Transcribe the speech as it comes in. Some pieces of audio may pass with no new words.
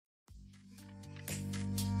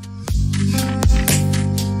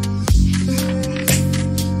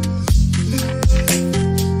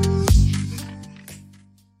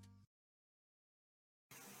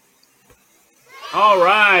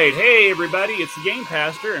right. Hey, everybody. It's the Game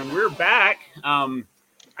Pastor, and we're back.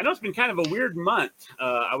 I know it's been kind of a weird month.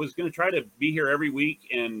 I was going to try to be here every week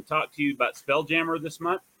and talk to you about Spelljammer this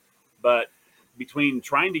month, but between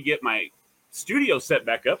trying to get my studio set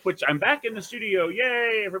back up, which I'm back in the studio,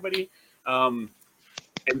 yay, everybody. And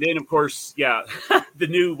then, of course, yeah, the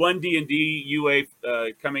new OneD&D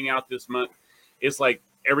UA coming out this month. It's like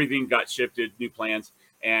everything got shifted, new plans.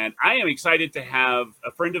 And I am excited to have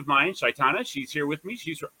a friend of mine, Shaitana. She's here with me.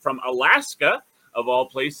 She's from Alaska, of all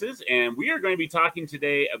places. And we are going to be talking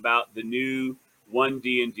today about the new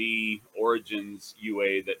OneD&D Origins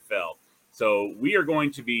UA that fell. So we are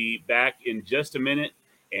going to be back in just a minute,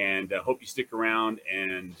 and hope you stick around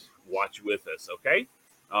and watch with us, okay?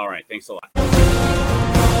 All right, thanks a lot.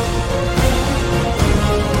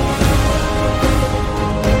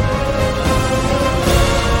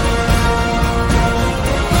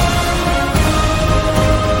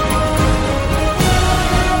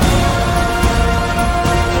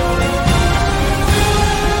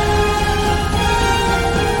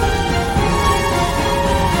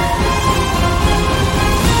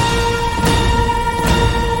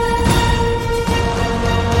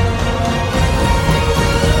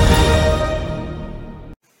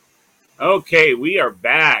 Okay, we are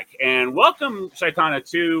back, and welcome, Shaitana,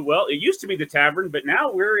 to, well, it used to be the tavern, but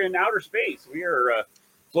now we're in outer space. We are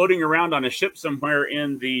floating around on a ship somewhere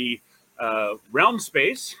in the realm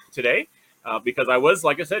space today, because I was,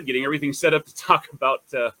 like I said, getting everything set up to talk about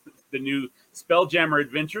the new Spelljammer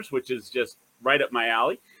Adventures, which is just right up my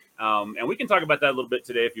alley. And we can talk about that a little bit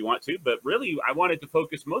today if you want to, but really I wanted to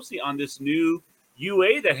focus mostly on this new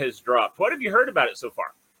UA that has dropped. What have you heard about it so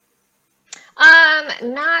far?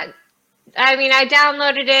 I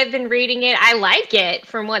downloaded it, been reading it. I like it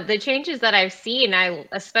from what the changes that I've seen. I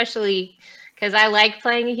especially because I like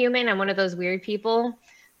playing a human. I'm one of those weird people,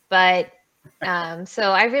 but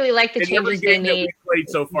so I really like the changes they made. That we played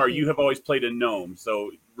so far, you have always played a gnome,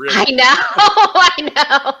 so really. I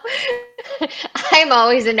know. I'm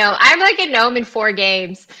always a gnome. I'm like a gnome in 4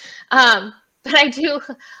 games. But I do,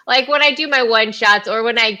 like when I do my one-shots or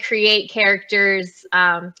when I create characters,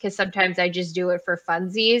 because sometimes I just do it for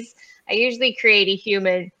funsies. I usually create a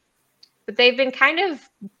human, but they've been kind of,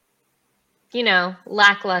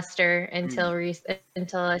 lackluster until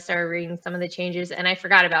I started reading some of the changes, and I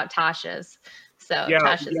forgot about Tasha's. So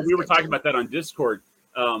yeah, we were talking about that on Discord,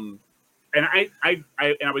 and I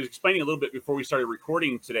was explaining a little bit before we started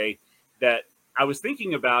recording today that I was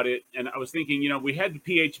thinking about it, and I was thinking, we had the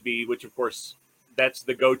PHB, which of course that's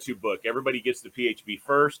the go-to book. Everybody gets the PHB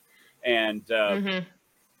first, and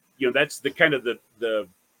that's the kind of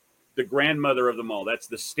the grandmother of them all. That's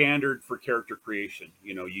the standard for character creation.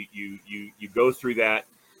 You go through that,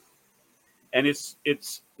 and it's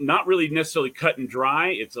not really necessarily cut and dry.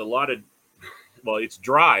 It's a lot of, well, it's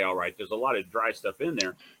dry, all right. There's a lot of dry stuff in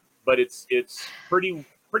there, but it's pretty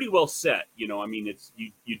well set. It's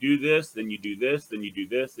you do this, then you do this, then you do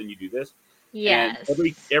this, then you do this. Yes.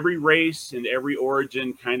 And every race and every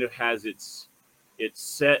origin kind of has its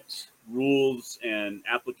set rules and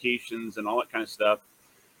applications and all that kind of stuff.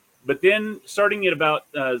 But then starting at about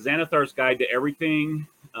Xanathar's Guide to Everything,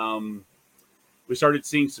 we started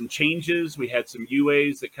seeing some changes. We had some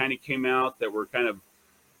UAs that kind of came out that were kind of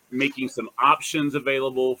making some options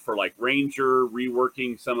available for like Ranger,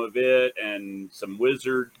 reworking some of it, and some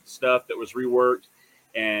Wizard stuff that was reworked.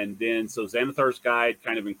 And then so Xanathar's Guide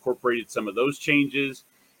kind of incorporated some of those changes.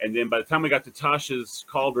 And then by the time we got to Tasha's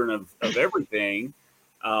Cauldron of Everything,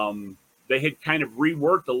 they had kind of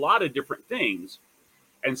reworked a lot of different things.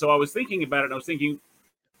 And so I was thinking about it, and I was thinking,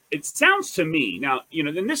 it sounds to me, now,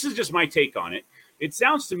 and this is just my take on it, it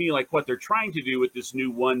sounds to me like what they're trying to do with this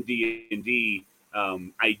new OneD&D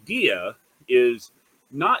idea is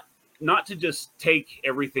not to just take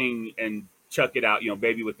everything and chuck it out,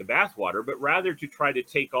 baby with the bathwater, but rather to try to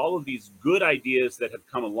take all of these good ideas that have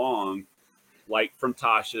come along, like from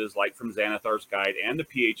Tasha's, like from Xanathar's Guide and the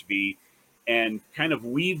PHB, and kind of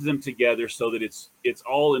weave them together so that it's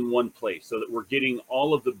all in one place, so that we're getting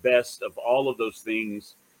all of the best of all of those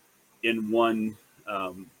things in one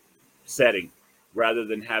setting, rather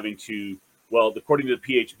than having to, well, according to the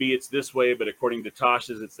PHB, it's this way, but according to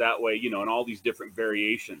Tasha's, it's that way, and all these different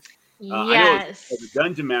variations. Yes. I know as a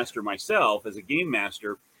dungeon master myself, as a game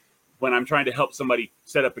master, when I'm trying to help somebody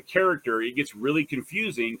set up a character, it gets really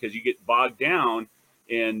confusing because you get bogged down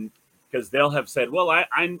in, because they'll have said, well,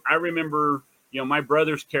 I remember, my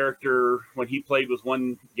brother's character when he played with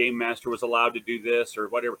one game master was allowed to do this or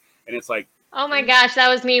whatever. And it's like, oh my gosh, that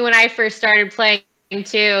was me when I first started playing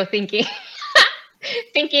too, thinking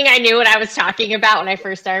I knew what I was talking about when I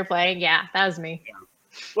first started playing. Yeah, that was me. Yeah.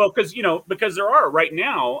 Well, because there are right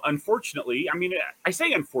now, unfortunately. I mean, I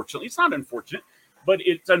say unfortunately, it's not unfortunate, but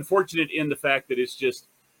it's unfortunate in the fact that it's just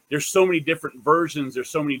there's so many different versions, there's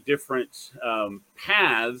so many different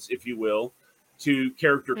paths, if you will, to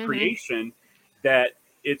character Mm-hmm. creation that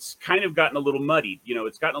it's kind of gotten a little muddied.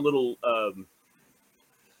 It's gotten a little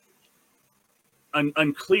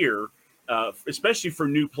unclear, especially for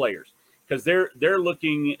new players, because they're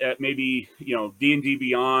looking at maybe D&D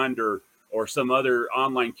Beyond or some other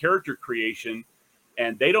online character creation,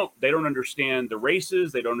 and they don't understand the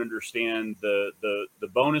races, they don't understand the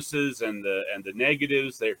bonuses and the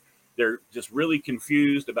negatives. They're just really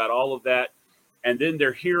confused about all of that, and then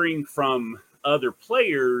they're hearing from other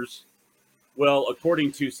players, well,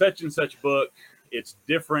 according to such and such book, it's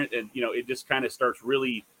different, and it just kind of starts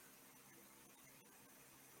really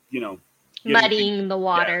you know, getting things, Muddying the yeah,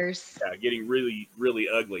 waters. getting really, really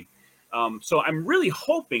ugly. So I'm really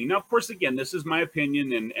hoping. Now, of course, again, this is my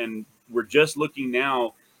opinion, and we're just looking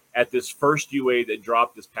now at this first UA that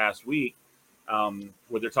dropped this past week,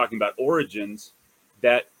 where they're talking about Origins.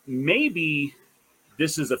 That maybe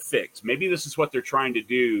this is a fix. Maybe this is what they're trying to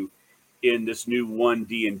do in this new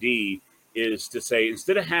OneD&D, is to say,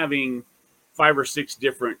 instead of having 5 or 6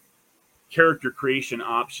 different character creation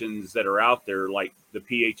options that are out there, like the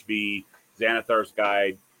PHB, Xanathar's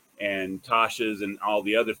Guide, and Tasha's, and all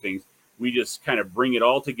the other things. We just kind of bring it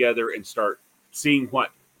all together and start seeing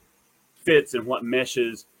what fits and what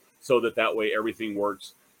meshes, so that way everything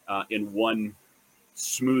works in one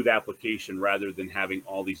smooth application, rather than having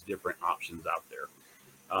all these different options out there.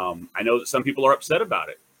 I know that some people are upset about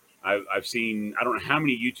it. I've seen, I don't know how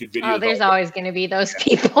many YouTube Oh, videos. there's always going to be those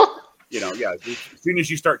people. Yeah, as soon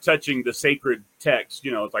as you start touching the sacred text,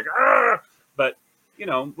 it's like, ah! But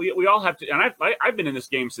we all have to. And I've been in this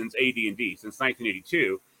game since AD&D, since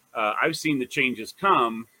 1982. I've seen the changes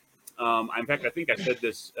come. In fact, I think I said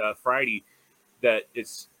this Friday, that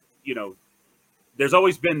it's there's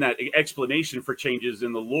always been that explanation for changes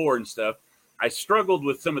in the lore and stuff. I struggled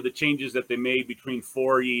with some of the changes that they made between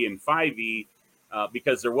 4E and 5E,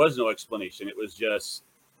 because there was no explanation. It was just,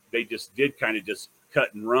 they just did kind of just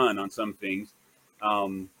cut and run on some things.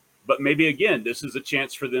 But maybe, again, this is a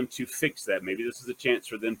chance for them to fix that. Maybe this is a chance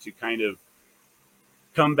for them to kind of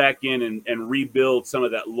come back in and rebuild some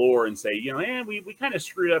of that lore and say, we kind of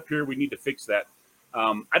screwed up here. We need to fix that.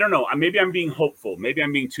 I don't know. Maybe I'm being hopeful. Maybe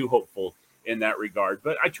I'm being too hopeful in that regard.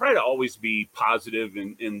 But I try to always be positive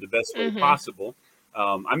in the best way Mm-hmm. possible.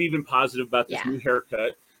 I'm even positive about this Yeah. new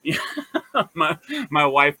haircut. my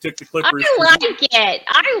wife took the clippers. I like it.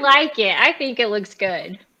 I like it. I think it looks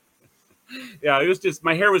good. Yeah, it was just,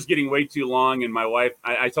 my hair was getting way too long, and my wife,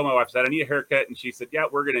 I told my wife, I said, I need a haircut, and she said, yeah,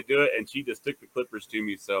 we're gonna do it, and she just took the clippers to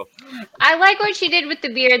me. So I like what she did with the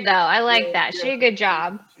beard, though. I like that. She did a good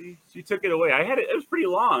job. she took it away. I had it. It was pretty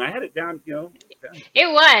long. I had it down. Down. It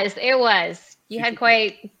was. It was. You She had took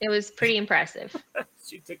quite. It was pretty impressive.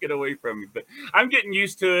 she took it away from me, but I'm getting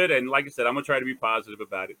used to it, and like I said, I'm gonna try to be positive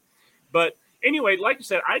about it. But anyway, like I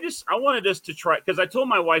said, I wanted us to try, because I told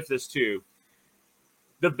my wife this too.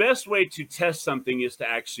 The best way to test something is to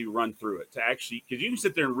actually run through it, because you can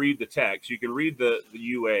sit there and read the text, you can read the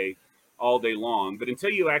UA all day long, but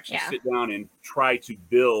until you actually sit down and try to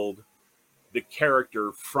build the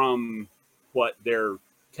character from what they're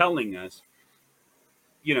telling us,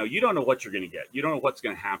 you don't know what you're going to get. You don't know what's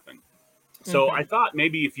going to happen. So I thought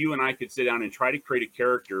maybe if you and I could sit down and try to create a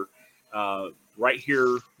character right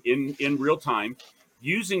here in real time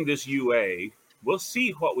using this UA, we'll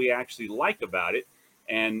see what we actually like about it,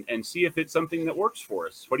 and see if it's something that works for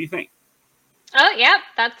us. What do you think? Oh, yep.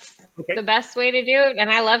 That's Okay. the best way to do it.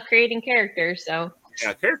 And I love creating characters. So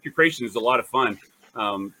Yeah, character creation is a lot of fun,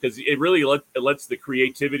 because it really lets the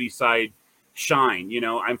creativity side shine.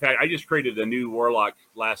 In fact, I just created a new warlock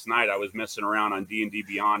last night. I was messing around on D&D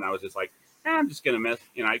Beyond. I was just like, I'm just gonna mess.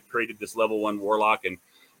 I created this level 1 warlock, and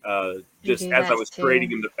just as I was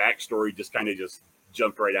creating him, the backstory just kind of just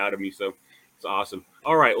jumped right out of me. So it's awesome.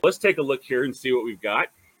 All right, let's take a look here and see what we've got.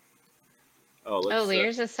 Oh,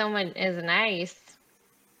 yours is is nice.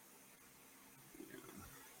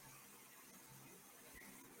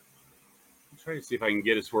 Let's try to see if I can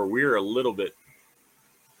get us where we're a little bit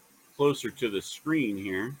closer to the screen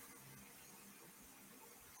here.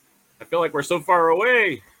 I feel like we're so far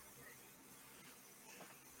away.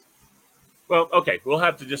 Well, okay, we'll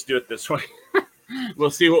have to just do it this way.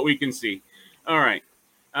 We'll see what we can see. All right.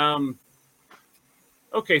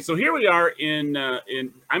 Okay, so here we are in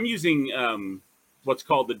I'm using what's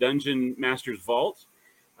called the Dungeon Master's Vault,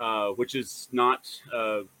 which is not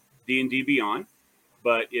D&D Beyond,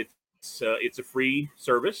 but it's a free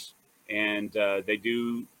service, and they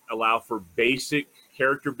do allow for basic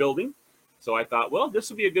character building. So I thought, well, this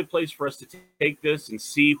would be a good place for us to take this and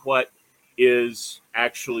see what is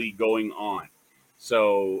actually going on.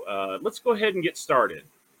 So let's go ahead and get started.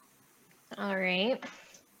 All right.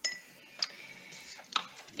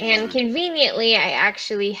 And conveniently, I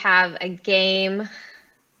actually have a game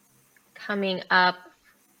coming up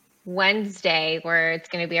Wednesday where it's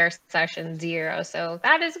going to be our session 0. So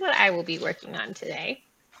that is what I will be working on today.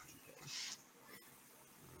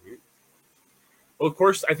 Well, of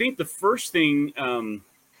course, I think the first thing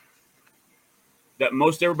that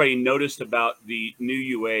most everybody noticed about the new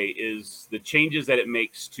UA is the changes that it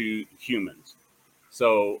makes to humans.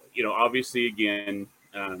 So, obviously, again,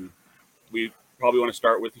 we probably want to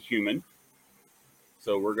start with the human.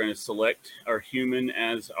 So we're going to select our human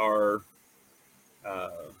as our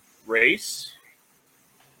race.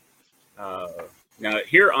 Now,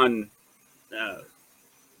 here on the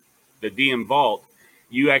DM Vault,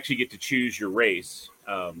 you actually get to choose your race.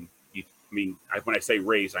 When I say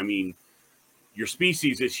race, I mean your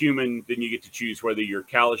species is human. Then you get to choose whether you're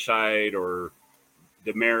Kalashite or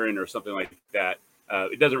Damarin or something like that.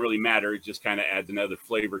 It doesn't really matter. It just kind of adds another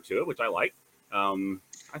flavor to it, which I like.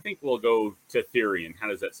 I think we'll go to Therian. How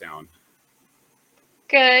does that sound?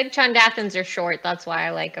 Good. Chondathans are short. That's why I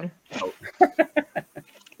like them. Oh.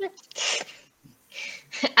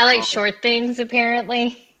 I like short things,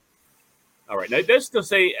 apparently. All right. Now, it does still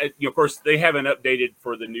say, of course, they haven't updated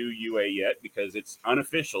for the new UA yet because it's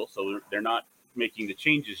unofficial, so they're not making the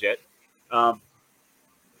changes yet.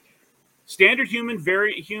 Standard human,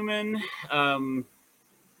 variant human.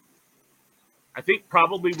 I think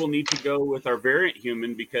probably we'll need to go with our variant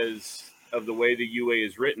human because of the way the UA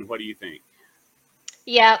is written. What do you think?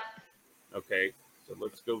 Yep. Okay. So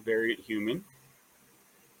let's go variant human.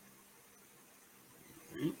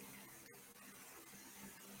 Okay.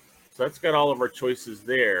 So that's got all of our choices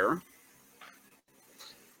there.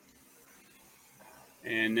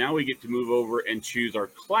 And now we get to move over and choose our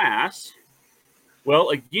class. Well,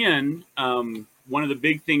 again, one of the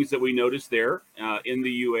big things that we noticed there in the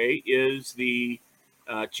UA is the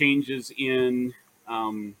changes in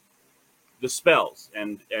the spells.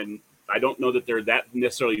 And I don't know that they're that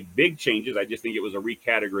necessarily big changes. I just think it was a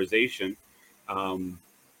recategorization.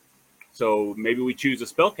 So maybe we choose a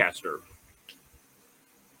spellcaster.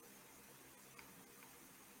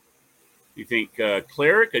 You think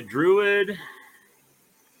cleric, a druid?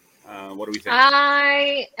 What do we think?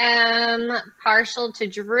 I am partial to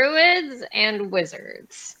druids and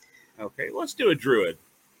wizards. Okay, let's do a druid.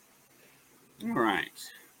 All right.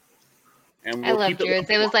 And I love druids.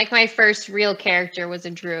 It was like my first real character was a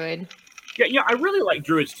druid. Yeah, I really like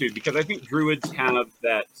druids too because I think druids have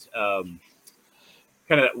that kind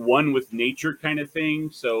of that one with nature kind of thing.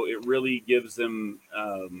 So it really gives them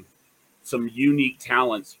some unique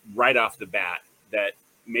talents right off the bat that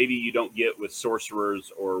maybe you don't get with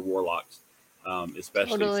sorcerers or warlocks,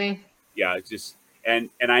 especially. Totally. Yeah, it's just and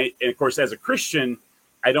of course as a Christian,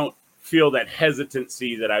 I don't feel that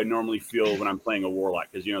hesitancy that I normally feel when I'm playing a warlock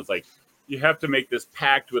because it's like you have to make this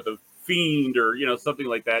pact with a fiend or something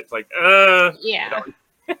like that. It's like yeah.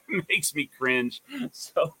 It makes me cringe.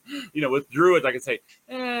 So with druids I can say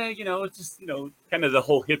it's just kind of the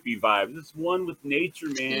whole hippie vibe. It's one with nature,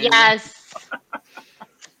 man.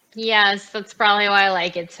 Yes, that's probably why I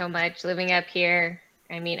like it so much. Living up here,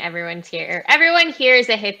 I mean, everyone's here. Everyone here is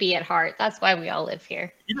a hippie at heart. That's why we all live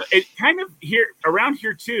here. It kind of here around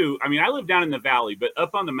here too. I mean, I live down in the valley, but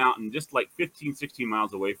up on the mountain, just like 15, 16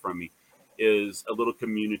 miles away from me, is a little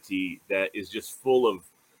community that is just full of,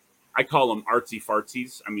 I call them artsy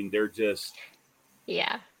fartsies. I mean, they're just,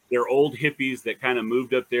 they're old hippies that kind of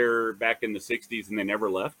moved up there back in the 60s and they never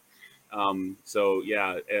left.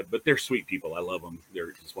 But they're sweet people. I love them.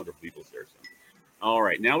 They're just wonderful people there. So. All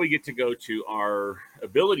right, now we get to go to our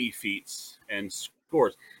ability feats and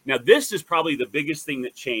scores. Now, this is probably the biggest thing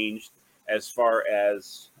that changed as far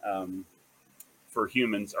as for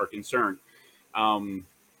humans are concerned.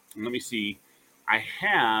 Let me see.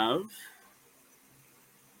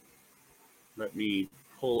 Let me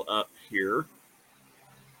pull up here.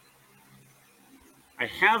 I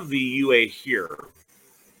have the UA here.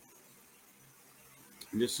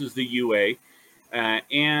 This is the UA.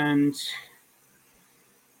 And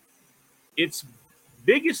its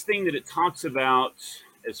biggest thing that it talks about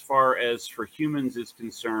as far as for humans is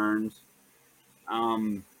concerned,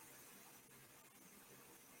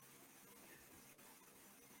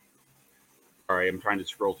 sorry, I'm trying to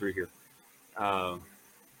scroll through here.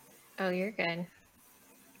 Oh, you're good.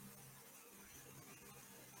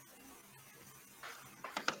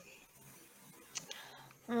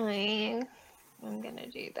 I'm going to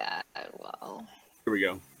do that as well. Here we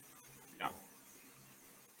go. Yeah.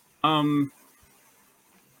 Um,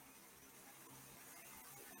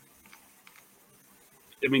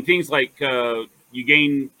 I mean, things like you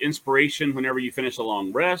gain inspiration whenever you finish a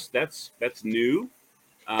long rest. That's new.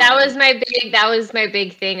 That Um, was my big. That was my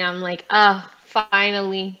big thing. I'm like, oh,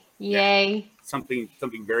 finally, yeah, yay! something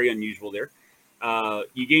very unusual there.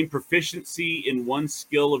 You gain proficiency in one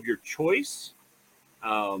skill of your choice,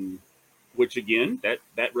 um, which again, that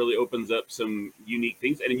really opens up some unique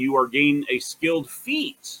things. And you are gain a skilled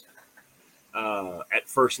feat at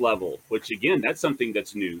first level, which again, that's something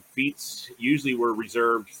that's new. Feats usually were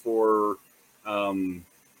reserved for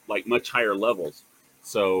like much higher levels.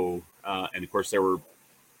 So, and of course, there were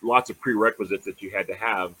lots of prerequisites that you had to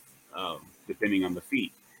have depending on the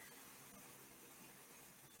feat.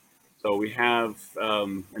 So we have,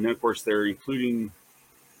 and then of course they're including,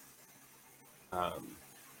 um,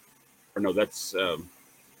 or no, that's a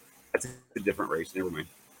different race. Never mind.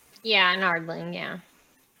 Yeah, an Ardling. Yeah.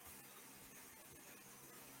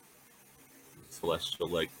 Celestial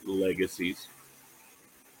legacies.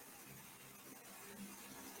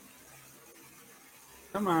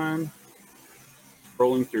 Come on,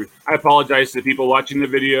 scrolling through. I apologize to people watching the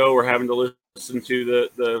video or having to listen to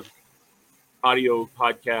the audio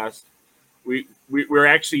podcast. We're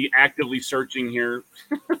actually actively searching here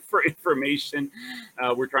for information.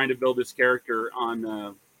 We're trying to build this character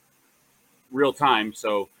on real time,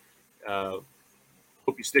 so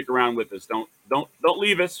hope you stick around with us. Don't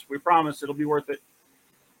leave us. We promise it'll be worth it.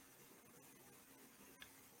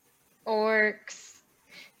 Orcs.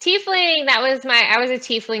 Tiefling. That was my. I was a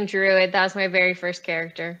Tiefling druid. That was my very first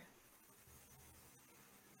character.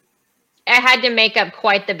 I had to make up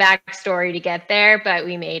quite the backstory to get there, but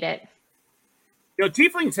we made it. You know,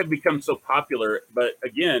 tieflings have become so popular, but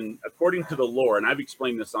again, according to the lore, and I've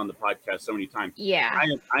explained this on the podcast so many times, Yeah.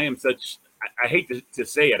 I am such, I hate to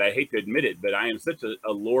say it, I hate to admit it, but I am such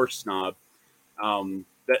a lore snob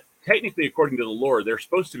that technically, according to the lore, they're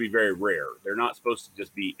supposed to be very rare. They're not supposed to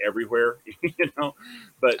just be everywhere, you know,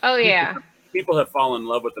 but Oh yeah. people have fallen in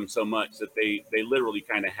love with them so much that they literally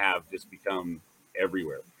kind of have just become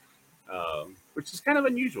everywhere, which is kind of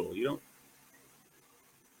unusual. You don't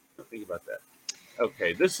think about that.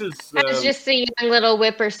 Okay, this is. I was just a young little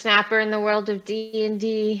whippersnapper in the world of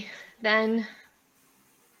D&D then.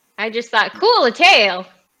 I just thought, cool, a tail.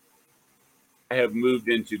 I have moved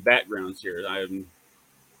into backgrounds here.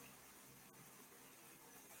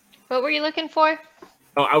 What were you looking for?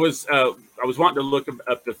 Oh, I was wanting to look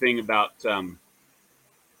up the thing about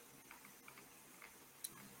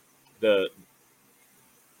the.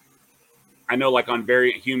 I know, like on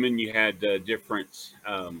Variant Human, you had different.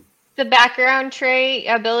 The background trait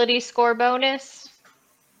ability score bonus.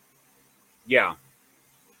 Yeah.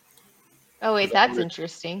 Oh wait, that's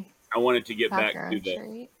interesting. I wanted to get Background back to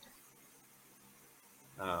trait.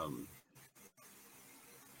 Um,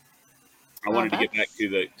 I wanted to get back to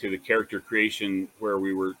the character creation where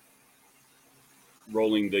we were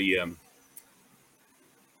rolling the.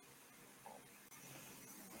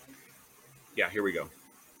 Yeah, here we go.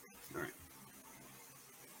 All right.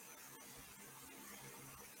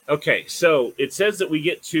 Okay, so it says that we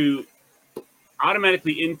get to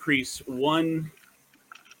automatically increase one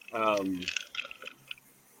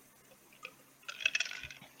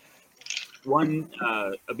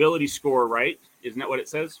ability score, right? Isn't that what it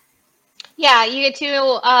says? Yeah, you get to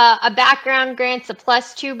a background grants a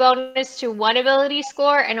 +2 bonus to one ability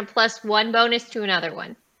score and a +1 bonus to another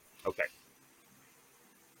one. Okay.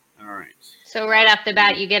 All right. So right off the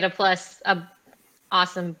bat, you get a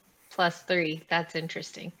awesome +3. That's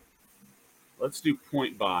interesting. Let's do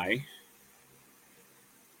point by.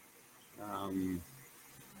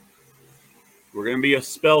 We're going to be a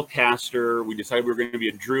spellcaster. We decided we were going to be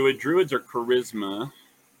a druid. Druids are charisma.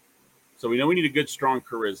 So we know we need a good, strong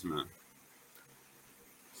charisma.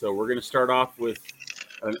 So we're going to start off with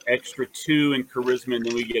an extra 2 in charisma, and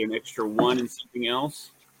then we get an extra 1 in something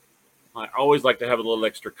else. I always like to have a little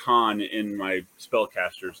extra con in my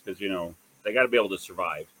spellcasters because, you know, they got to be able to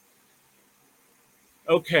survive.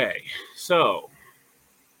 Okay, so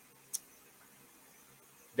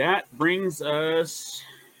that brings us,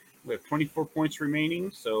 we have 24 points remaining,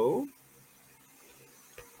 so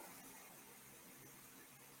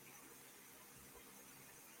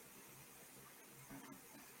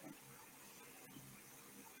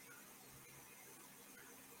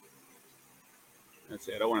that's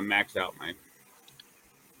it. I want to max out my.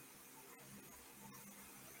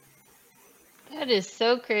 That is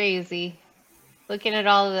so crazy. Looking at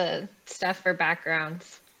all the stuff for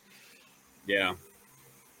backgrounds. Yeah.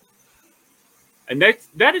 And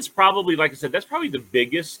that is probably, like I said, that's probably the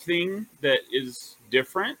biggest thing that is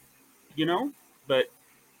different, you know, but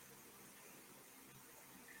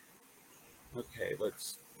Okay,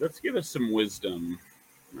 let's give us some wisdom.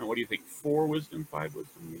 Now, what do you think? 4 wisdom, 5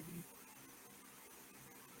 wisdom, maybe?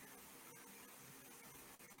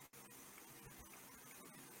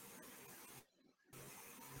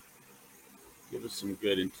 Give us some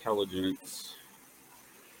good intelligence.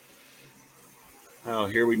 Oh,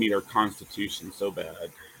 here we need our constitution so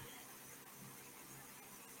bad.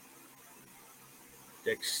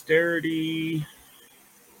 Dexterity.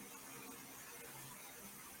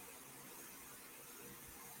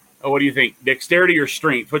 Oh, what do you think? Dexterity or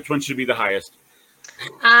strength? Which one should be the highest?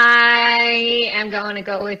 I am going to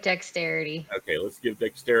go with dexterity. Okay, let's give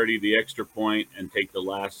dexterity the extra point and take the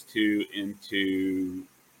last 2 into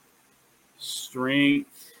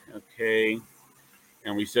strength. Okay.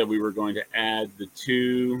 And we said we were going to add the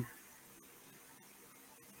 2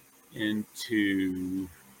 into...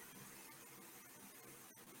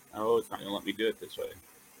 Oh, it's not going to let me do it this way.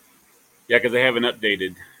 Yeah, because they haven't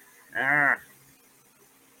updated. Ah.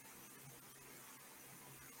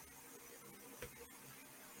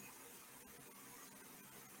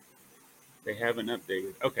 They haven't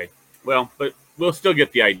updated. Okay. Well, but we'll still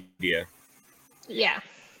get the idea. Yeah.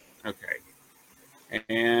 Okay.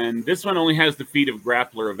 And this one only has the feat of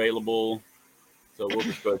grappler available. So we'll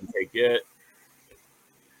just go ahead and take it.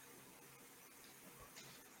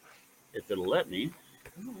 If it'll let me.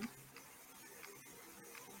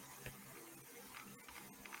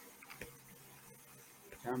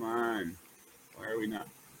 Come on. Why are we not?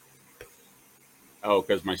 Oh,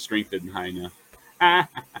 because my strength isn't high enough.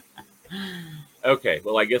 Okay,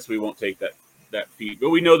 well, I guess we won't take that feat, but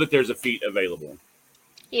we know that there's a feat available.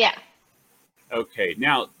 Yeah. Okay,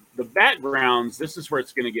 now the backgrounds, this is where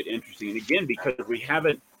it's going to get interesting. And again, because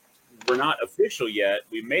we're not official yet,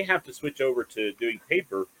 we may have to switch over to doing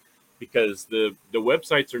paper because the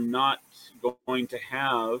websites are not going to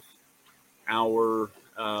have our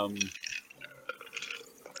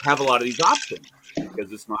have a lot of these options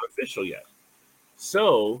because it's not official yet.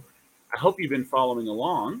 So I hope you've been following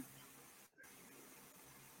along.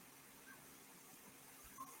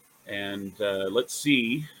 And let's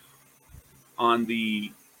see on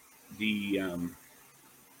the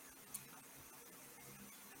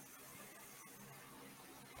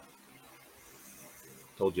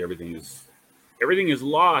told you everything is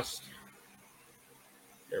lost.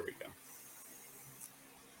 There we go.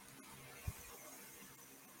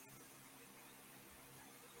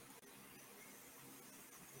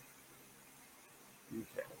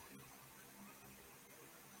 Okay.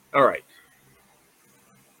 All right.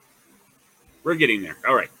 We're getting there.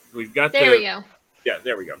 All right. We've got There we go. Yeah,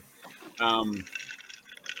 there we go.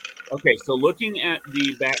 Okay, so looking at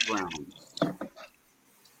the backgrounds,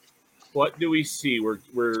 what do we see? We're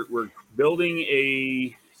building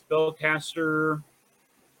a spellcaster.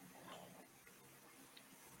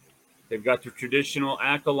 They've got the traditional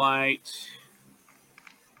acolyte.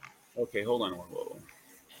 Okay, hold on. Whoa.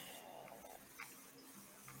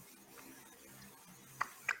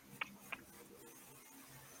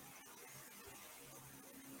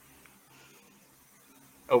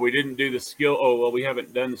 Oh, we didn't do the skill. Oh, well, we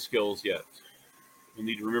haven't done the skills yet. We'll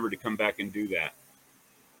need to remember to come back and do that.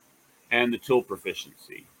 And the tool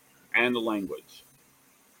proficiency and the language.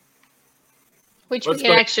 Which we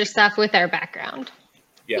get extra stuff with our background.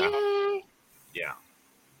 Yeah. Yay. Yeah.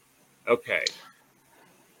 Okay.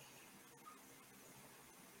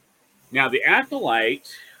 Now the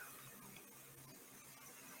acolyte,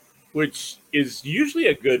 which is usually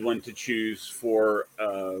a good one to choose for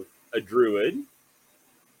a druid,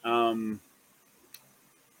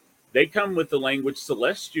 they come with the language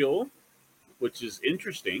celestial, which is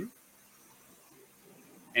interesting,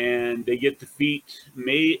 and they get the feat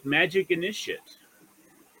magic initiate.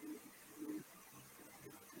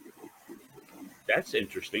 That's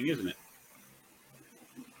interesting, isn't it?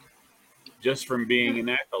 Just from being an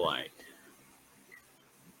acolyte.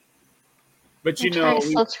 But we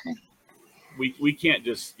can't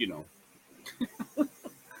just,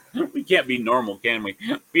 we can't be normal, can we?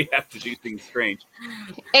 We have to do things strange.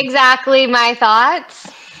 Exactly my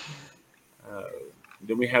thoughts.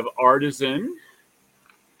 Then we have artisan,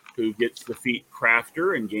 who gets the feat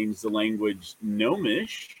crafter and gains the language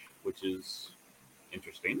gnomish, which is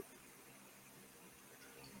interesting.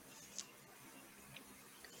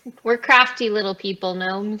 We're crafty little people,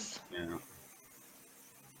 gnomes. Yeah.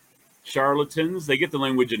 Charlatans, they get the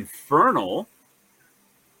language infernal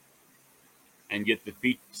and get the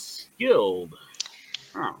feat skilled.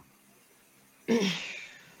 Oh.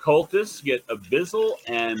 Cultists get abyssal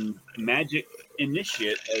and magic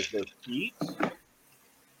initiate as their feat.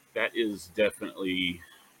 That is definitely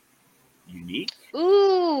unique.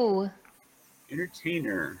 Ooh.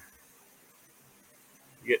 Entertainer.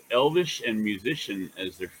 You get elvish and musician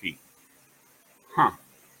as their feat. Huh.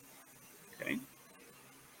 Okay.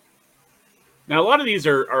 Now a lot of these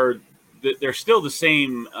are they're still the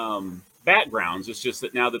same backgrounds. It's just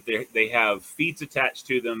that now that they have feats attached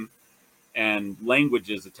to them and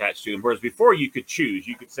languages attached to them. Whereas before you could choose.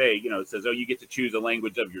 You could say, it says, oh, you get to choose a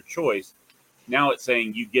language of your choice. Now it's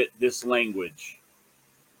saying you get this language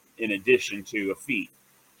in addition to a feat.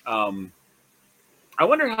 I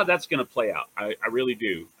wonder how that's going to play out. I really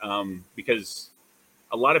do, because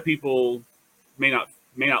a lot of people may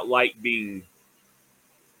not like being.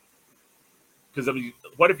 Because I mean,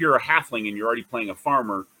 what if you're a halfling and you're already playing a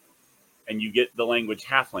farmer, and you get the language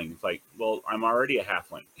halfling? It's like, well, I'm already a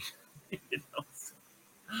halfling. So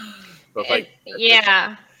it's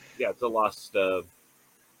yeah, it's a lost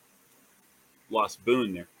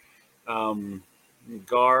boon there.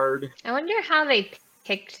 Guard. I wonder how they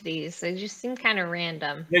picked these. They just seem kind of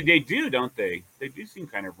random. They do, don't they? They do seem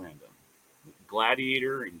kind of random.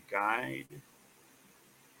 Gladiator and guide.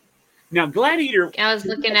 Now, gladiator. I was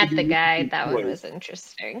looking at the guide. That one was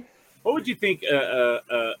interesting. What would you think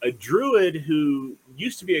a druid who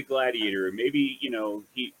used to be a gladiator? Maybe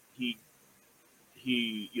he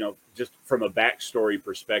just from a backstory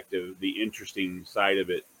perspective, the interesting side of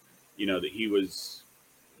it, that he was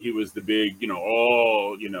the big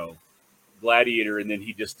gladiator, and then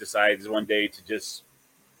he just decides one day to just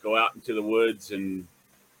go out into the woods and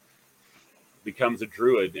becomes a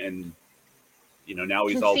druid, and now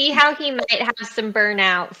he's all. See how he might have some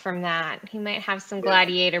burnout from that. He might have some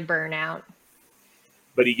gladiator burnout.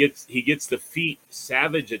 But he gets the feat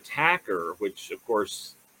Savage Attacker, which of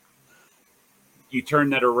course you turn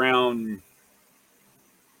that around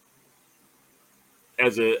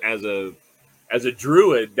as a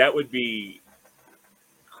druid, that would be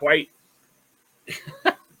quite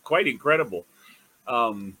incredible.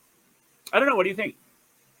 I don't know. What do you think?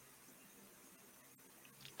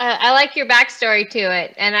 I like your backstory to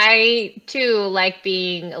it, and I too like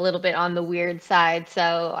being a little bit on the weird side.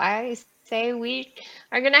 So I say we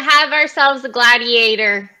are gonna have ourselves a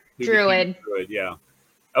gladiator druid. Yeah.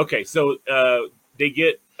 Okay, so they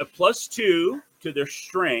get a +2 to their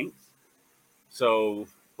strength. So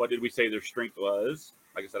what did we say their strength was?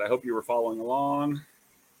 Like I said, I hope you were following along.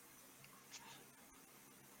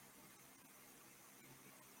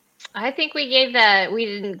 I think we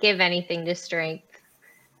didn't give anything to strength.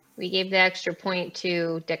 We gave the extra point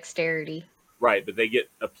to dexterity. Right, but they get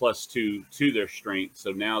a +2 to their strength.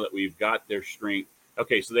 So now that we've got their strength,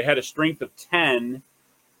 okay, so they had a strength of 10.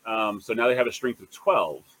 So now they have a strength of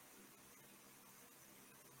 12.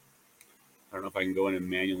 I don't know if I can go in and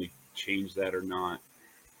manually change that or not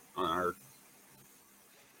on our.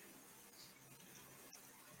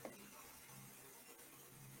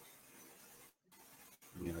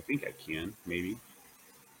 Yeah, I think I can, maybe.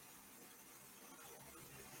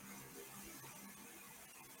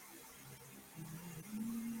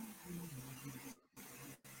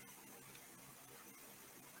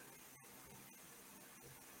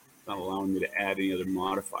 It's not allowing me to add any other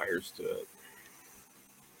modifiers to it.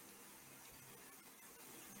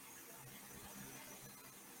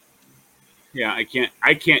 Yeah, I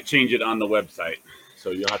can't change it on the website,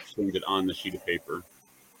 so you'll have to change it on the sheet of paper.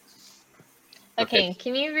 Okay,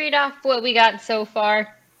 can you read off what we got so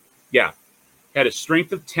far? Yeah, had a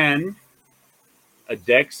strength of 10, a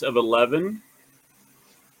dex of 11,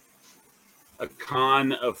 a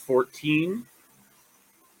con of 14,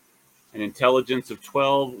 an intelligence of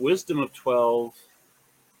 12, wisdom of 12,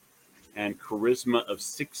 and charisma of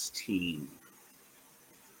 16.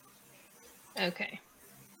 Okay.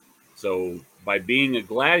 So by being a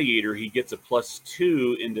gladiator, he gets a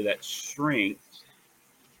 +2 into that strength.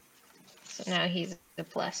 So now he's a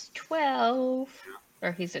 +12,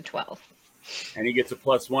 or he's a 12. And he gets a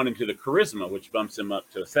 +1 into the charisma, which bumps him up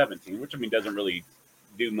to a 17, which, I mean, doesn't really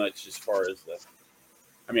do much as far as the.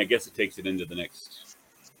 I mean, I guess it takes it into the next.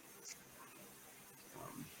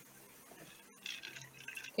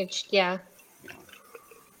 Yeah.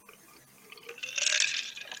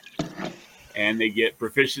 And they get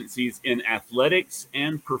proficiencies in athletics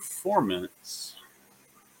and performance.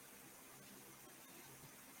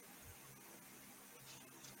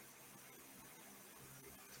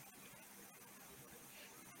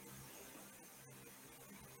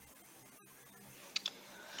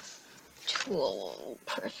 Tool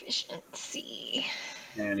proficiency.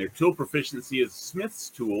 And their tool proficiency is Smith's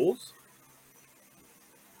tools.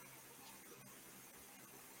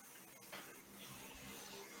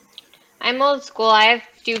 I'm old school. I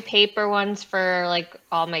do paper ones for like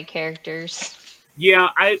all my characters. Yeah,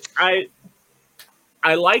 I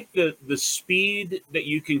like the speed that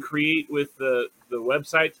you can create with the the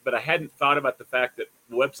websites, but I hadn't thought about the fact that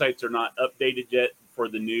websites are not updated yet for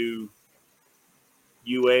the new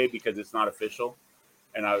UA because it's not official.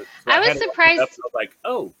 And I I had was to look it up. surprised. And I was like,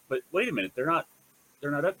 oh, but wait a minute, they're not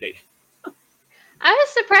updated. I was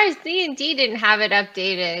surprised D&D didn't have it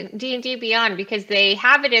updated, D&D Beyond, because they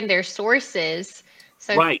have it in their sources.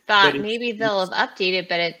 So I Right, but thought maybe they'll have updated,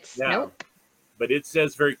 but it's yeah, nope. but it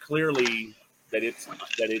says very clearly that it's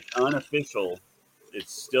unofficial.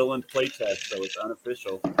 It's still in playtest, so it's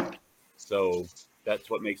unofficial. So that's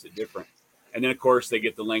what makes it different. And then of course they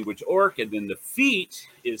get the language orc, and then the feat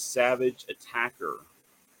is savage attacker.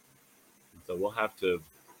 So we'll have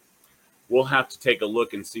to take a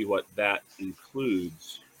look and see what that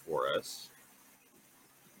includes for us.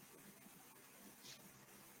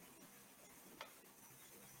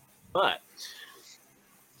 But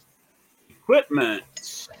equipment.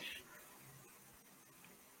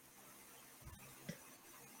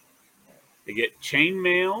 They get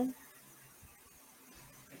chainmail,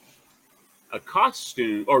 a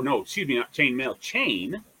costume, or no, excuse me, not chainmail,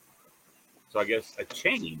 chain. So I guess a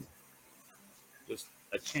chain, just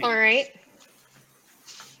a chain. All right.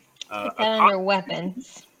 Put that under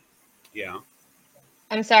weapons. Yeah.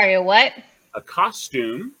 I'm sorry, a what? A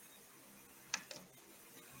costume,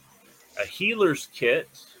 a healer's kit,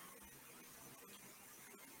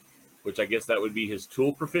 which I guess that would be his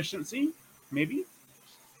tool proficiency, maybe.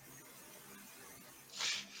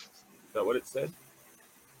 Is that what it said?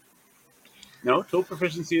 No, tool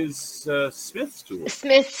proficiency is Smith's tools.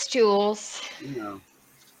 Smith's tools. Yeah.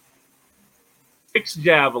 Fixed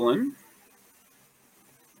javelin.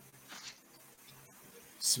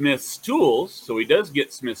 Smith's tools. So he does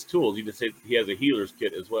get Smith's tools. He just said he has a healer's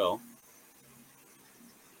kit as well.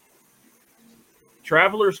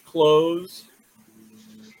 Traveler's clothes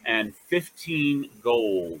and 15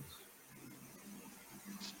 gold.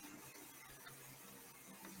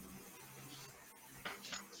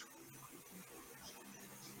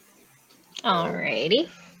 Alrighty.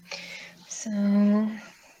 So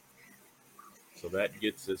that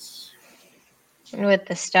gets us what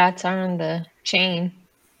the stats are on the chain.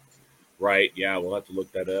 right. Yeah, we'll have to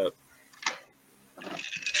look that up.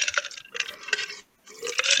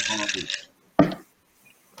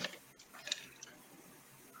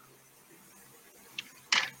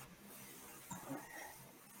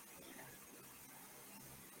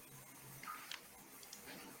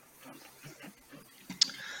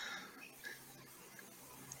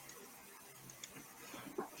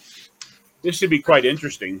 This should be quite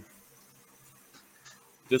interesting,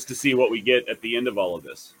 just to see what we get at the end of all of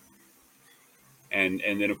this. And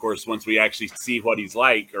then, of course, once we actually see what he's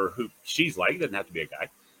like or who she's like, it doesn't have to be a guy.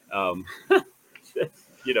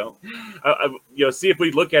 See if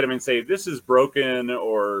we look at him and say, this is broken,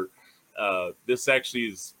 or this actually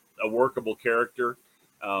is a workable character.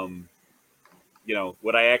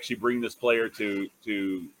 Would I actually bring this player to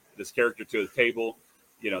this character to the table?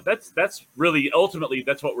 That's really ultimately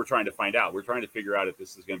that's what we're trying to find out. We're trying to figure out if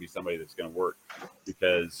this is going to be somebody that's going to work,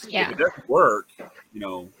 because if it doesn't work,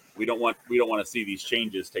 we don't want to see these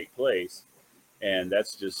changes take place, and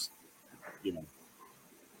that's just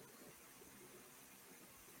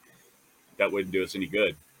that wouldn't do us any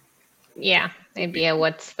good. Yeah, maybe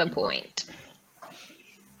what's the point?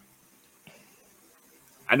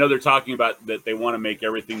 I know they're talking about that they want to make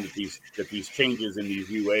everything that these changes in these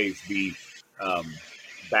UAs be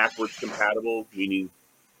backwards compatible, meaning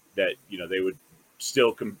that they would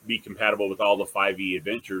still be compatible with all the 5e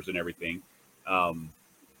adventures and everything.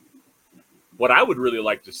 What I would really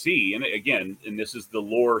like to see, and again, and this is the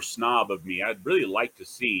lore snob of me, I'd really like to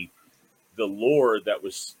see the lore that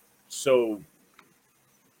was so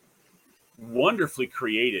wonderfully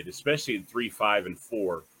created, especially in 3, 5, and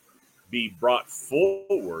 4, be brought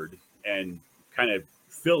forward and kind of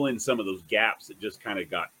fill in some of those gaps that just kind of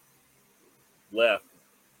got left.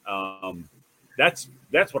 That's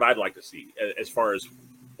what I'd like to see as far as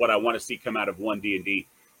what I want to see come out of OneD&D,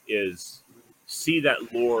 is see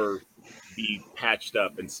that lore be patched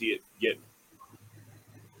up and see it get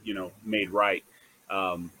made right.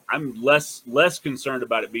 I'm less concerned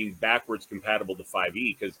about it being backwards compatible to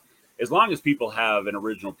 5e, because as long as people have an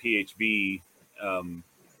original PHB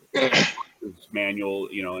manual,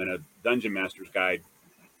 and a Dungeon Master's Guide,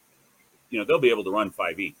 they'll be able to run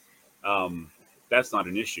 5e. That's not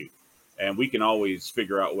an issue, and we can always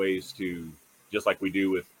figure out ways to, just like we do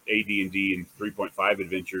with AD&D and 3.5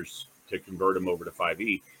 adventures, to convert them over to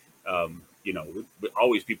 5e.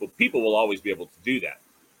 Always people will always be able to do that.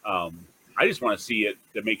 I just want to see it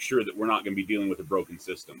to make sure that we're not going to be dealing with a broken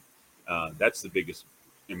system. That's the biggest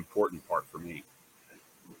important part for me.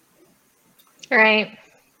 Right.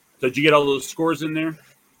 So did you get all those scores in there?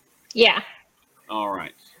 Yeah. All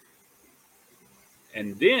right.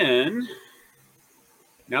 And then,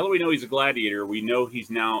 now that we know he's a gladiator, we know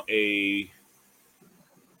he's now a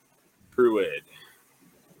druid.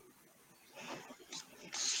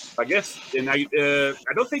 I guess, and I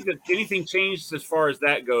don't think that anything changed as far as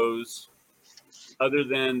that goes, other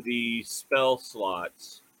than the spell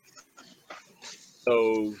slots.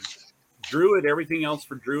 So, druid, everything else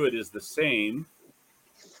for druid is the same.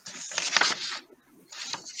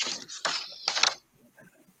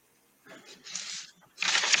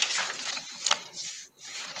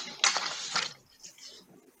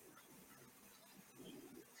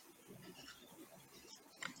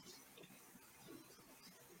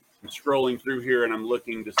 I'm scrolling through here and I'm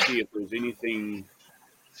looking to see if there's anything.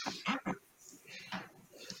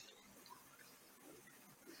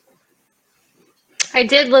 I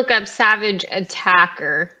did look up Savage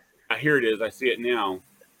Attacker. Here it is. I see it now.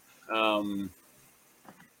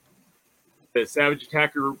 The Savage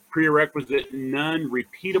Attacker prerequisite none,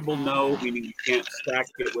 repeatable no, meaning you can't stack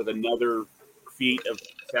it with another feat of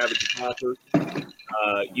Savage Attacker.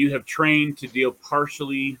 You have trained to deal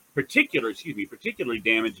particularly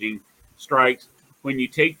damaging strikes when you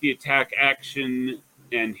take the attack action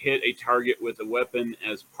and hit a target with a weapon.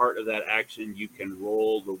 As part of that action, you can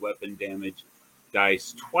roll the weapon damage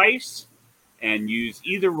dice twice and use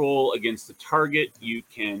either roll against the target. You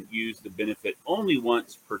can use the benefit only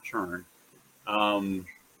once per turn. So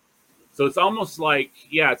it's almost like,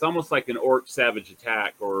 it's almost like an orc savage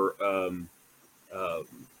attack or a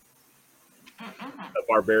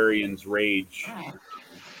barbarian's rage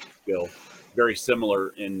skill. Very similar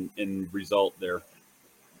in result there.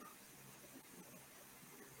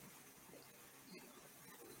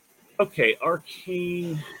 Okay,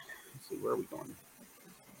 arcane. Let's see, where are we going?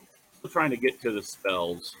 Still trying to get to the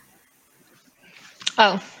spells.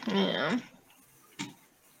 Oh, yeah.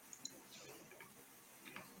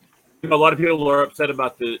 A lot of people are upset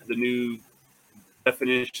about the new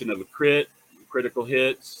definition of a critical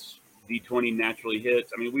hits, D20 naturally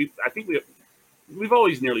hits. I mean, I think we've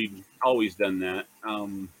nearly always done that. I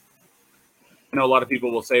know a lot of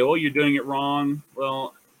people will say, "Oh, you're doing it wrong."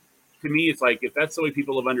 Well, to me, it's like if that's the way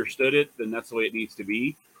people have understood it, then that's the way it needs to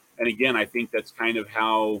be. And again, I think that's kind of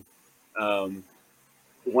how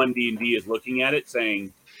OneD&D is looking at it,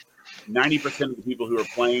 saying 90% of the people who are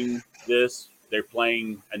playing this, they're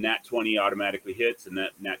playing a nat 20 automatically hits, and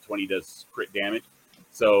that nat 20 does crit damage.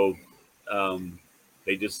 So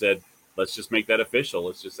they just said, let's just make that official.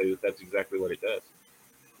 Let's just say that that's exactly what it does.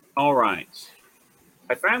 All right.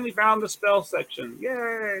 I finally found the spell section.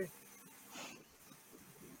 Yay!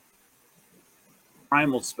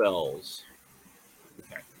 Primal spells.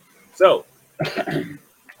 Okay. So,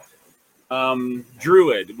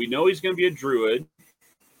 druid. We know he's going to be a druid.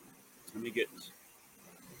 Let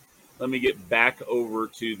me get back over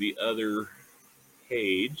to the other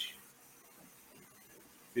page.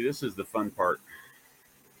 See, this is the fun part.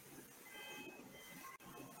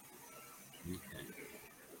 Okay.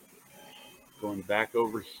 Going back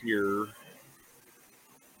over here.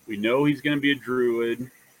 We know he's going to be a druid.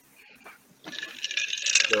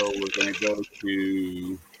 So we're going to go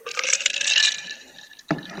to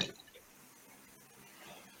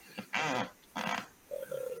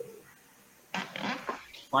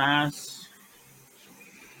class,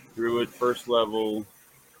 druid first level,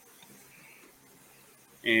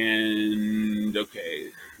 and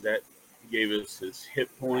okay, that gave us his hit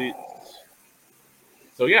points.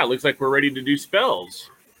 So yeah, it looks like we're ready to do spells.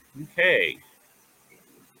 Okay.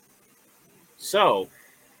 So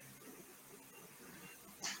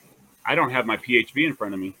I don't have my PHB in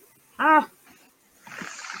front of me.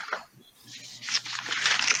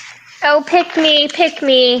 Oh, pick me, pick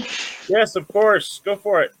me. Yes, of course. Go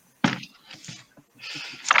for it.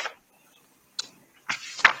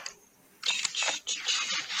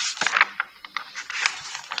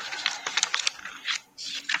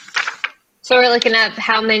 So we're looking up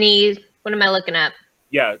how many, what am I looking up?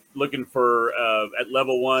 Yeah, looking for at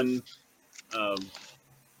level 1, how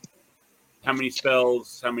many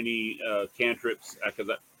spells, how many cantrips, because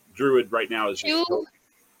druid right now is just...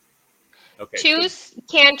 Okay. 2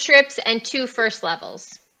 cantrips and 2 first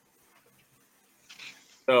levels.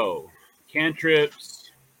 So, cantrips.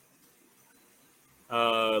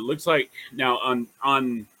 Looks like now on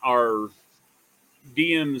our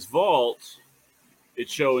DM's vault,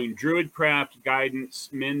 it's showing Druidcraft, Guidance,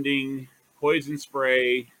 Mending, Poison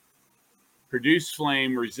Spray, Produce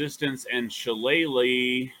Flame, Resistance, and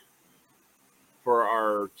Shillelagh for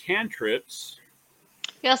our cantrips.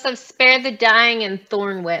 We also have Spare the Dying and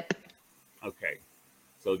Thorn Whip. Okay.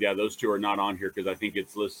 So yeah, those two are not on here because I think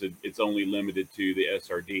it's listed. It's only limited to the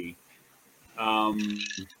SRD.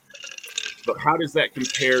 But how does that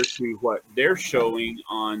compare to what they're showing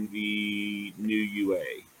on the new UA?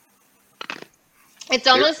 It's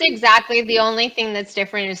almost exactly the only thing that's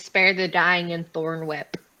different is Spare the Dying and Thorn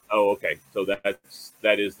Whip. Oh, okay. So that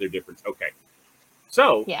is their difference. Okay.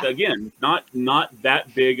 So Yeah. again, not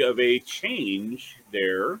that big of a change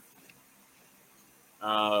there.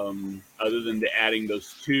 Other than adding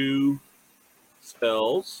those 2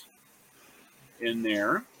 spells in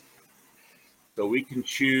there. So we can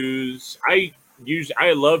choose. I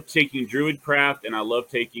love taking Druidcraft and I love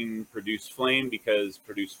taking Produce Flame because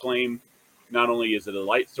Produce Flame, not only is it a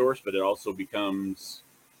light source, but it also becomes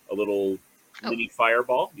a little mini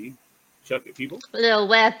fireball. You chuck at people. A little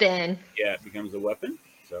weapon. Yeah, it becomes a weapon.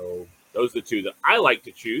 So those are the 2 that I like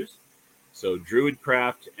to choose. So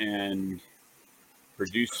Druidcraft and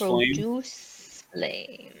Produce Flame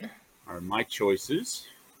are my choices.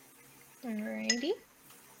 Alrighty.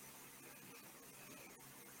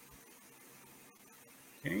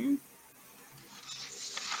 Okay.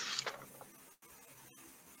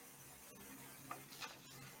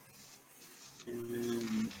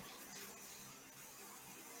 And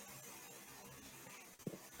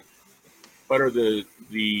what are the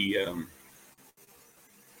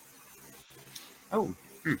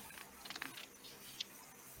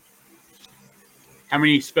how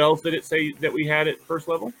many spells did it say that we had at first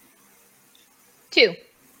level? 2.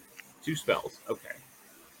 2 spells. Okay.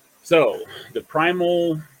 So the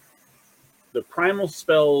primal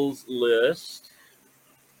spells list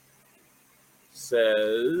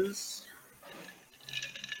says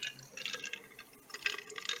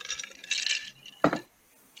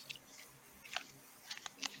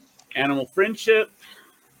Animal Friendship,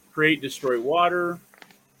 Create, Destroy Water,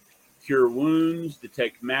 Cure Wounds,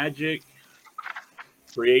 Detect Magic,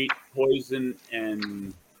 Create Poison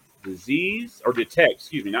and Disease, or Detect,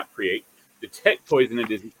 excuse me, not Create, Detect Poison and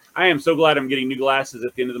Disease. I am so glad I'm getting new glasses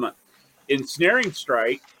at the end of the month. Ensnaring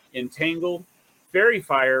Strike, Entangle, Fairy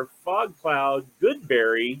Fire, Fog Cloud, Good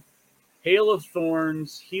Berry, Hail of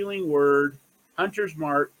Thorns, Healing Word, Hunter's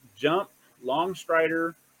Mark, Jump, Long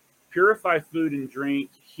Strider, Purify Food and Drink,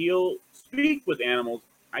 Heal, Speak with Animals,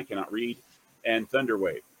 I cannot read, and Thunder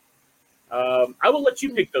Wave. I will let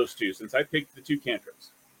you pick those 2 since I picked the 2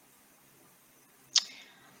 cantrips.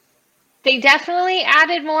 They definitely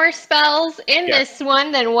added more spells in this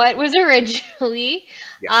one than what was originally.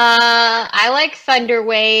 Yeah. I like Thunder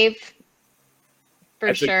Wave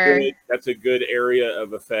for sure. That's a good area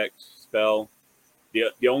of effect spell.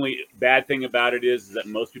 The only bad thing about it is that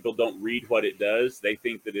most people don't read what it does. They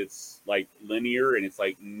think that it's like linear, and it's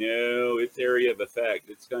like, no, it's area of effect.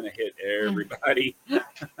 It's going to hit everybody.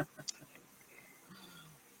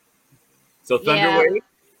 So Thunder Wave.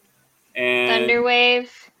 And Thunder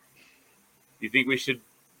Wave. You think we should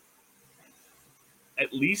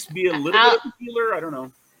at least be a little bit of a healer? I don't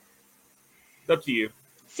know. It's up to you.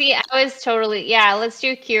 See, I was totally, let's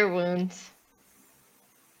do Cure Wounds.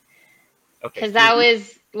 Okay. Because that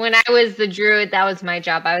was, when I was the druid, that was my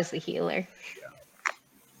job. I was the healer. Yeah.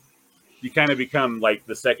 You kind of become like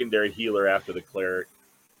the secondary healer after the cleric.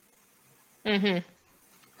 Mm-hmm.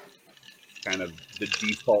 Kind of the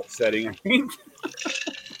default setting, I think.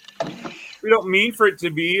 We don't mean for it to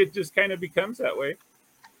be. It just kind of becomes that way.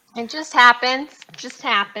 It just happens. Just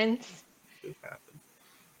happens. Just happens.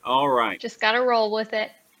 All right. Just got to roll with it.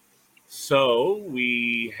 So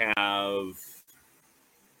we have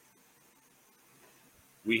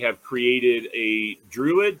created a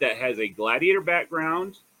druid that has a gladiator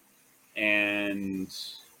background and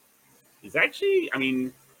is actually, I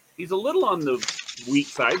mean, he's a little on the weak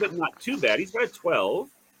side, but not too bad. He's got a 12.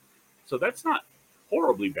 So that's not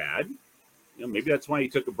horribly bad. You know, maybe that's why he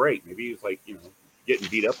took a break. Maybe he was like, you know, getting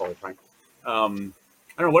beat up all the time. I don't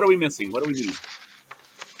know. What are we missing? What do we need?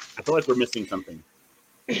 I feel like we're missing something.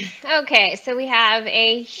 Okay, so we have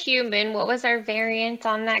a human. What was our variant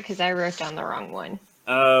on that? Because I wrote down the wrong one.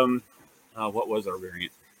 What was our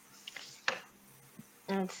variant?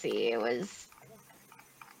 Let's see. It was.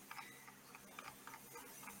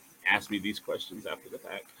 Ask me these questions after the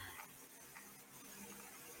fact.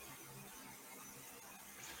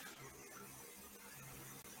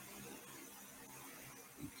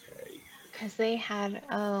 Okay. Because they had.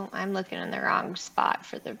 Oh, I'm looking in the wrong spot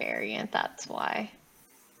for the variant. That's why.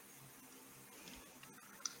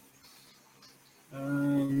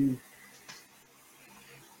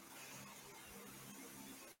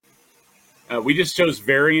 We just chose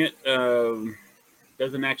variant.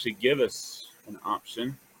 Doesn't actually give us an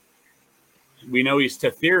option. We know he's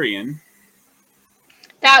Tetherian.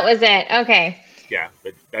 That was it. Okay. Yeah,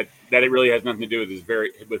 but that it really has nothing to do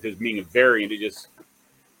with his being a variant. It just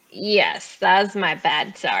Yes, that was my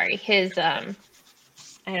bad. Sorry. His I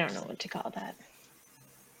don't know what to call that.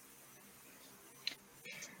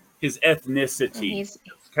 his ethnicity,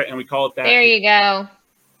 and we call it that. There you go.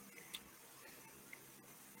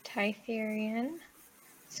 Tytherian.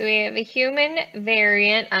 So we have a human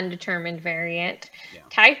variant, undetermined variant. Yeah.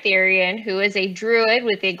 Tytherian, who is a druid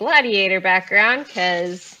with a gladiator background,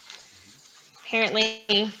 because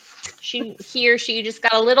apparently he or she just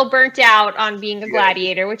got a little burnt out on being a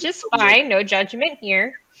gladiator, which is fine. No judgment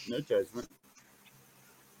here. No judgment.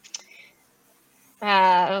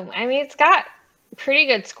 I mean, it's got pretty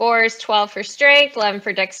good scores: 12 for strength, 11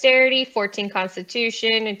 for dexterity, 14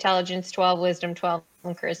 constitution, intelligence 12, wisdom 12,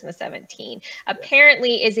 and charisma 17.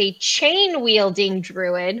 Apparently is a chain-wielding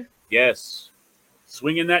druid. Yes.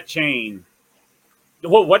 Swinging that chain.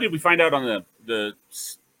 Well, what did we find out on the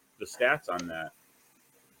stats on that?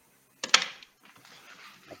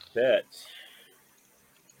 I bet.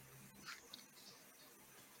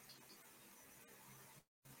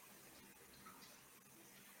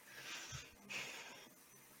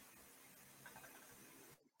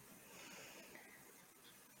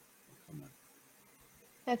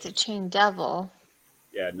 That's a chain devil.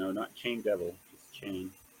 Yeah, no, not chain devil. It's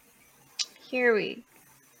chain. Here we.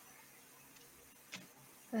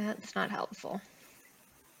 That's not helpful.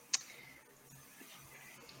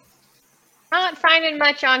 Not finding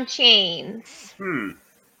much on chains. Oh,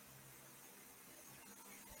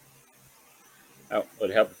 it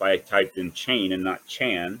would help if I typed in chain and not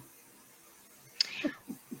Chan.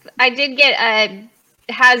 I did get a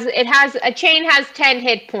chain has 10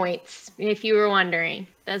 hit points, if you were wondering.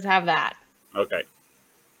 It does have that. Okay.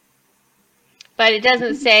 But it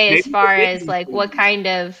doesn't say as far as like what kind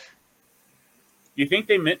of. You think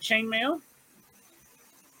they meant chainmail?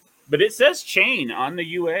 But it says chain on the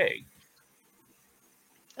UA.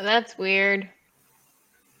 That's weird.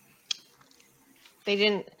 They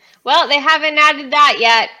didn't. Well, they haven't added that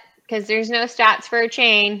yet because there's no stats for a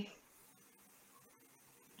chain.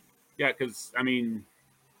 Yeah, because, I mean,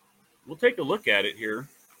 we'll take a look at it here.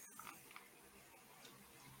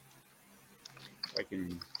 If I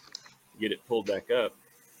can get it pulled back up.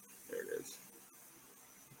 There it is.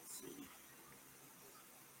 Let's see.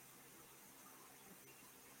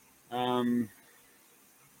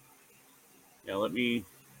 Yeah, let me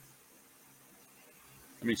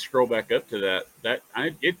scroll back up to that.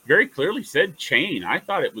 It very clearly said chain. I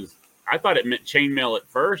thought it meant chainmail at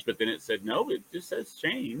first, but then it said no. It just says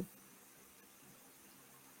chain.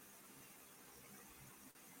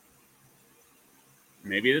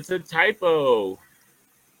 Maybe it's a typo.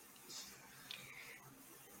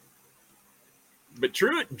 But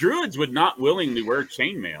druids would not willingly wear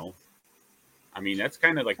chainmail. I mean, that's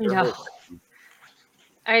kind of like their whole thing.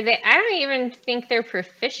 Are they? I don't even think they're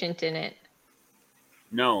proficient in it.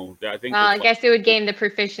 No, I think. Well, I guess they would gain the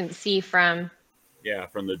proficiency from. Yeah,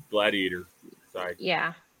 from the gladiator side.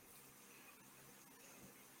 Yeah.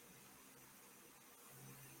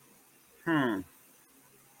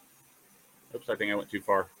 Oops, I think I went too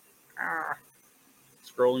far.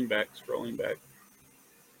 Scrolling back.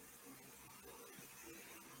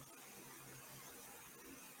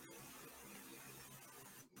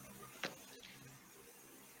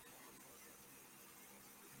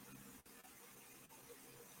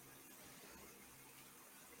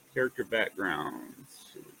 Character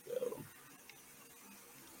backgrounds. Here we go.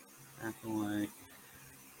 Acolyte.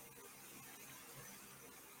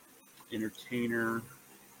 Entertainer.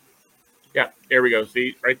 Yeah, there we go.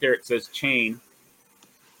 See, right there it says chain.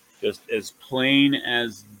 Just as plain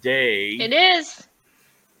as day. It is.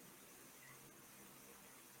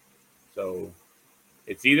 So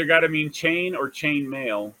it's either got to mean chain or chain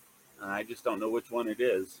mail. I just don't know which one it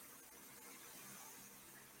is.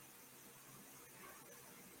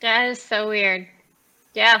 That is so weird.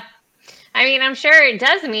 Yeah. I mean, I'm sure it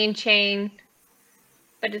does mean chain,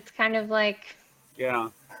 but it's kind of like. Yeah.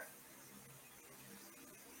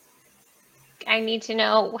 I need to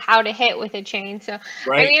know how to hit with a chain. So,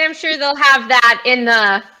 right. I mean, I'm sure they'll have that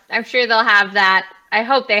I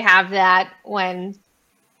hope they have that when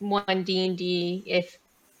OneD&D, if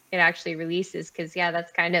it actually releases, because, yeah,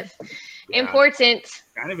 that's kind of important.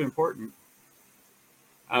 Kind of important.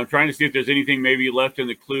 I'm trying to see if there's anything maybe left in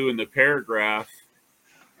the clue in the paragraph.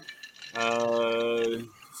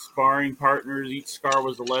 Sparring partners. Each scar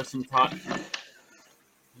was a lesson taught.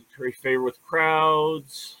 Curry favor with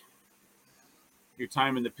crowds. Your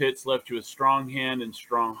time in the pits left you a strong hand and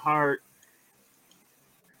strong heart.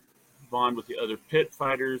 Bond with the other pit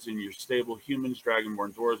fighters and your stable humans,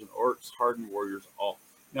 dragonborn dwarves, and orcs, hardened warriors all.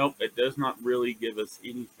 Nope, it does not really give us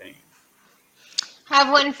anything.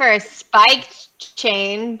 Have one for a spiked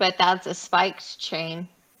chain, but that's a spiked chain.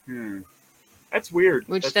 That's weird.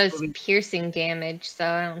 Which That's does really, piercing damage, so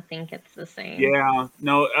I don't think it's the same. yeah.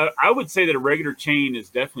 No, I would say that a regular chain is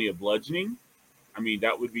definitely a bludgeoning. I mean,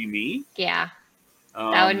 that would be me. Yeah,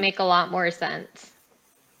 that would make a lot more sense.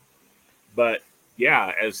 But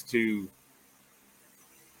yeah, as to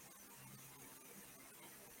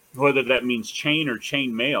whether that means chain or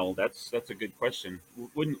chain mail, that's a good question.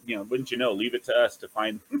 Wouldn't you know? Leave it to us to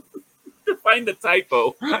find to find the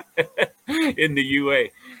typo in the UA.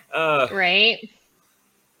 Right?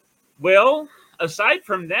 Well, aside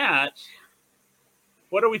from that,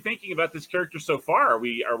 what are we thinking about this character so far? Are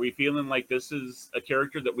we feeling like this is a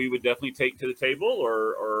character that we would definitely take to the table,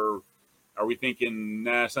 or are we thinking,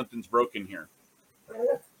 nah, something's broken here?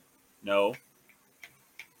 No.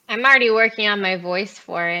 I'm already working on my voice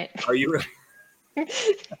for it. Are you?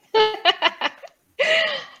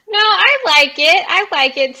 No, I like it. I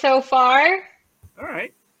like it so far. All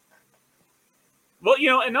right. Well,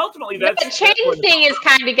 and ultimately The that's chain what it's thing is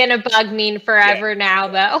kind of gonna bug me forever now,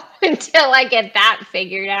 though, until I get that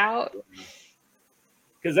figured out.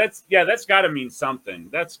 because that's got to mean something.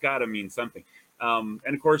 That's got to mean something. And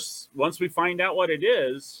of course, once we find out what it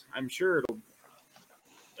is, I'm sure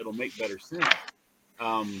it'll make better sense.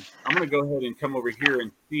 I'm going to go ahead and come over here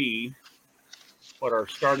and see what our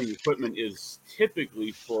starting equipment is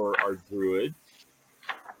typically for our druid.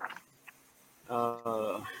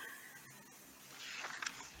 Come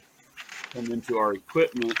into our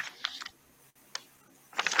equipment.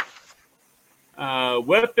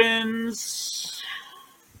 Weapons.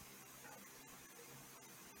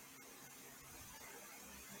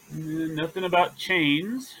 Nothing about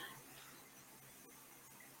chains.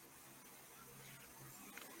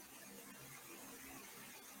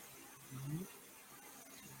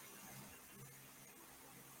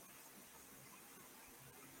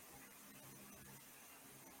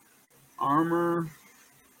 Armor.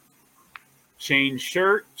 Chain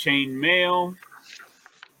shirt. Chain mail.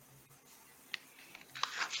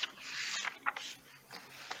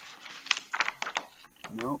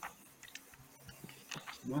 Nope.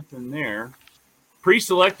 Nothing there.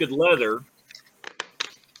 Pre-selected leather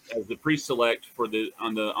as the pre-select for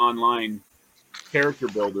on the online character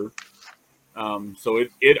builder. So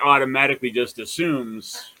it automatically just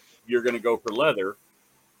assumes you're going to go for leather.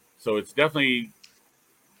 So it's definitely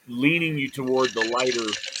leaning you toward the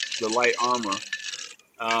light armor.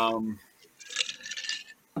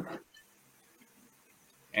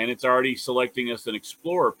 And it's already selecting us an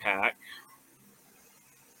explorer pack.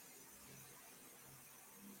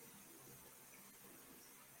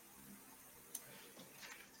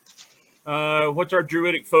 What's our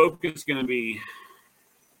druidic focus going to be?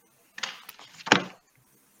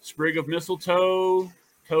 Sprig of mistletoe,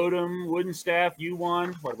 totem, wooden staff,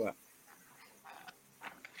 U1. What about?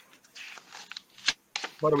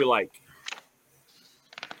 What do we like?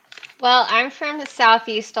 Well, I'm from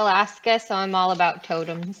Southeast Alaska, so I'm all about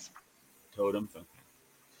totems. Totems. Okay.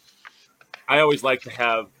 I like to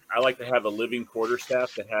have a living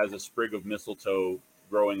quarterstaff that has a sprig of mistletoe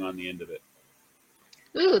growing on the end of it.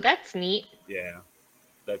 Ooh, that's neat. Yeah,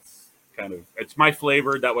 that's it's my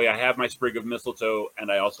flavor. That way, I have my sprig of mistletoe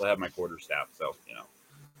and I also have my quarterstaff. So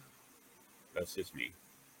that's just me.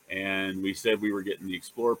 And we said we were getting the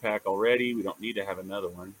Explorer pack already. We don't need to have another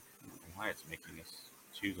one. I don't know why it's making us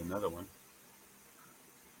choose another one.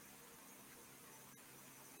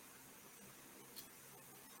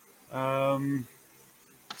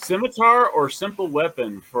 Scimitar or simple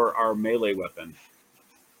weapon for our melee weapon?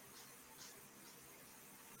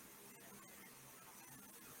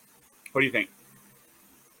 What do you think?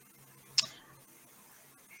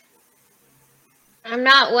 I'm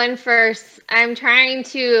not one for. I'm trying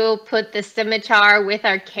to put the scimitar with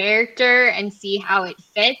our character and see how it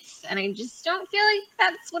fits, and I just don't feel like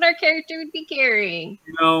that's what our character would be carrying.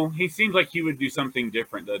 No, he seems like he would do something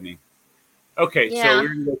different, doesn't he? Okay, Yeah. So we're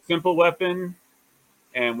going to go simple weapon,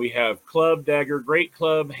 and we have club, dagger, great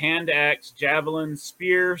club, hand axe, javelin,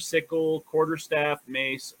 spear, sickle, quarterstaff,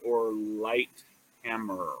 mace, or light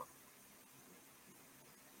hammer.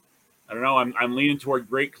 I don't know. I'm leaning toward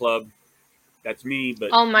great club. That's me,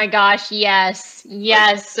 but oh my gosh, yes,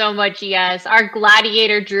 so much yes. Our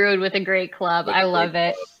gladiator druid with a great club. I love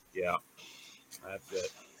it. Yeah, that's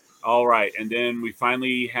it. All right, and then we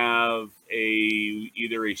finally have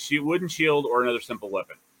either a wooden shield or another simple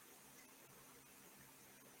weapon.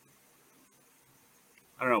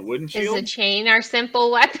 I don't know, wooden shield. Is the chain our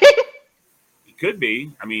simple weapon? It could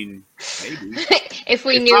be. I mean, maybe if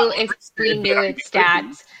we knew its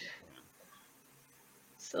stats.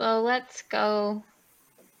 So let's go.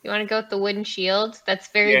 You want to go with the wooden shield? That's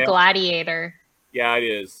very Yeah. gladiator. Yeah, it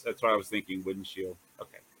is. That's what I was thinking. Wooden shield.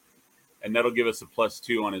 Okay. And that'll give us a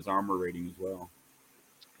 +2 on his armor rating as well.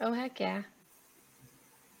 Oh, heck yeah.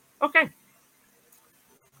 Okay.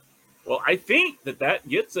 Well, I think that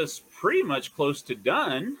gets us pretty much close to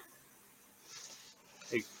done,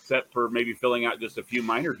 except for maybe filling out just a few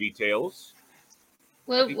minor details.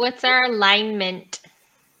 Well, what's our alignment?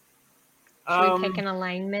 Should we pick Um, an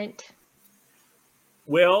alignment?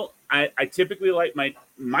 well, I typically like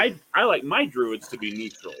I like my druids to be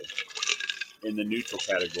neutral, in the neutral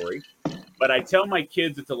category. But I tell my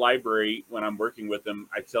kids at the library when I'm working with them,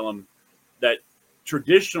 I tell them that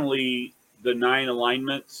traditionally the 9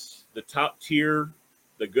 alignments, the top tier,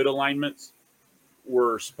 the good alignments,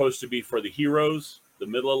 were supposed to be for the heroes. The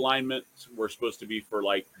middle alignments were supposed to be for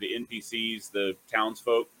like the NPCs, the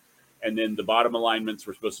townsfolk, and then the bottom alignments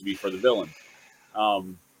were supposed to be for the villain.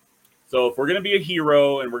 Um, so if we're going to be a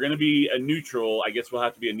hero and we're going to be a neutral, I guess we'll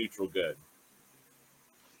have to be a neutral good.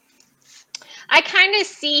 I kind of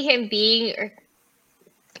see him being,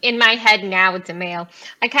 in my head now, it's a male.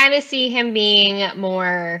 I kind of see him being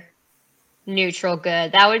more neutral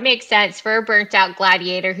good. That would make sense for a burnt out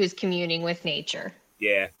gladiator who's communing with nature.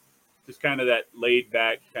 Yeah, just kind of that laid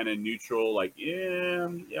back, kind of neutral, like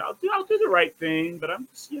I'll do the right thing, but I'm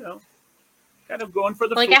just kind of going for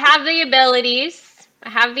the Like flow. I have the abilities. I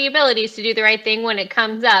have the abilities to do the right thing when it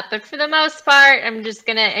comes up, but for the most part, I'm just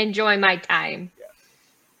gonna enjoy my time.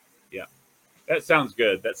 Yeah, that sounds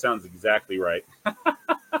good. That sounds exactly right.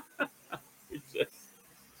 It's just,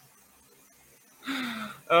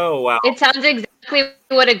 oh wow, It sounds exactly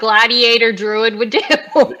what a gladiator druid would do.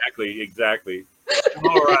 exactly.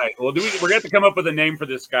 All right. Well, we're going to have to come up with a name for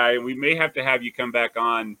this guy, and we may have to have you come back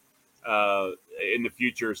on in the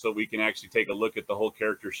future so we can actually take a look at the whole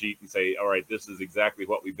character sheet and say, all right, this is exactly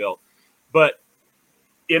what we built. But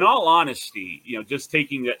in all honesty, just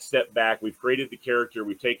taking that step back, we've created the character,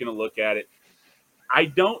 we've taken a look at it. I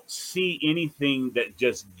don't see anything that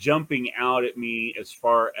just jumping out at me as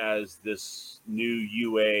far as this new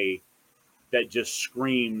UA that just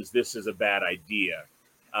screams this is a bad idea.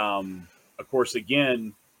 Of course,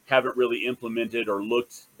 again, haven't really implemented or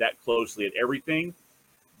looked that closely at everything,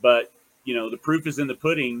 but the proof is in the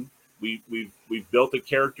pudding. We've built a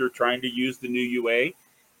character trying to use the new UA,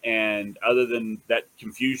 and other than that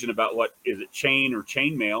confusion about what is it, chain or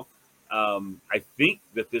chainmail, I think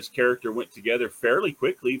that this character went together fairly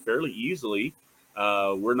quickly, fairly easily.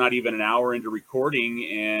 We're not even an hour into recording,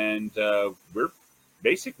 and we're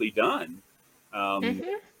basically done.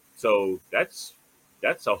 Mm-hmm. So that's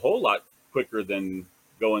a whole lot quicker than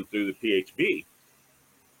going through the PHB.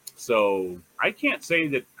 So I can't say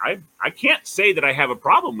that I have a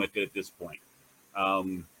problem with it at this point.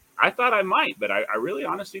 I thought I might, but I really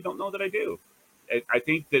honestly don't know that I do. I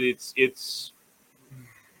think that it's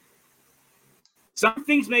some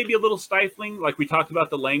things may be a little stifling, like we talked about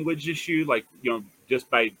the language issue, like just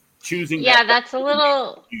by choosing That's a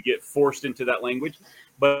little. you get forced into that language.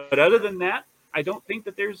 But other than that, I don't think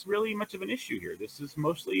that there's really much of an issue here. This is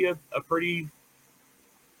mostly a pretty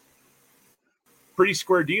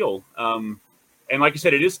square deal. And like I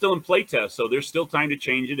said, it is still in playtest, so there's still time to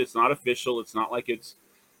change it. It's not official. It's not like it's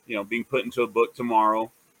being put into a book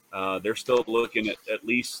tomorrow. They're still looking at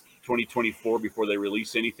least 2024 before they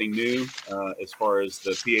release anything new as far as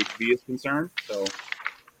the PHB is concerned. So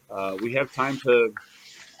we have time to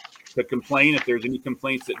complain if there's any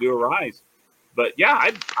complaints that do arise. But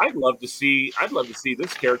yeah, I'd love to see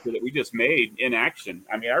this character that we just made in action.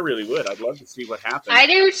 I mean, I really would. I'd love to see what happens. I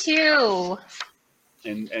do too.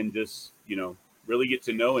 And just really get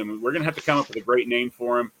to know him. We're gonna have to come up with a great name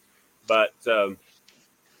for him. But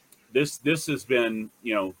this has been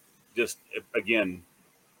just again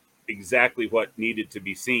exactly what needed to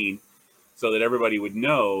be seen, so that everybody would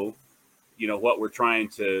know what we're trying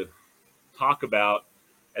to talk about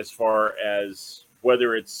as far as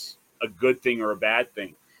whether it's a good thing or a bad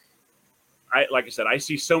thing. Like I said, I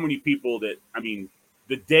see so many people that, I mean,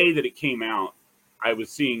 the day that it came out, I was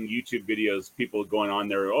seeing YouTube videos, people going on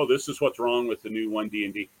there, oh, this is what's wrong with the new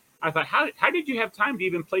OneD&D. I thought, how did you have time to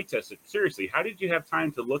even play test it? Seriously, how did you have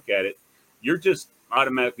time to look at it? You're just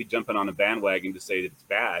automatically jumping on a bandwagon to say that it's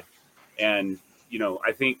bad. And,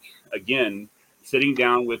 I think, again, sitting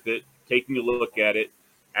down with it, taking a look at it,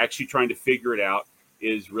 actually trying to figure it out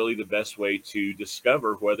is really the best way to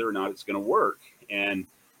discover whether or not it's going to work. And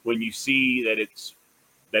when you see that it's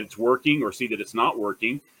working or see that it's not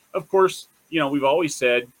working, of course, we've always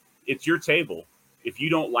said it's your table. If you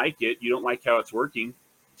don't like it, you don't like how it's working,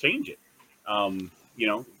 change it. If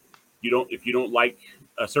you don't like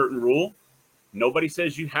a certain rule, Nobody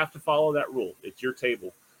says you have to follow that rule. It's your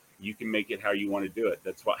table. You can make it how you want to do it.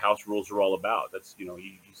 That's what house rules are all about. That's, you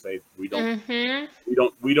say we don't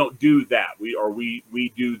do that.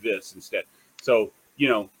 We do this instead. So,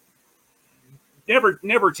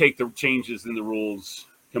 never take the changes in the rules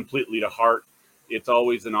completely to heart. It's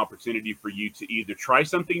always an opportunity for you to either try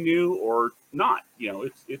something new or not.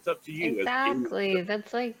 It's up to you. Exactly.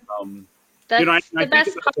 That's like Um, that's I the think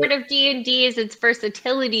best part of D&D is its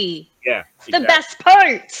versatility. Yeah, It's the exactly. best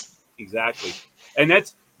part. Exactly. And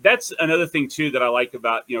that's another thing too that I like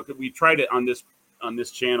about, we try to on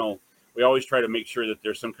this channel, we always try to make sure that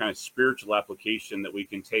there's some kind of spiritual application that we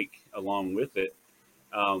can take along with it.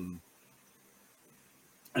 And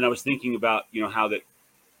I was thinking about, how that,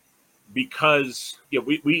 because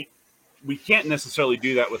we can't necessarily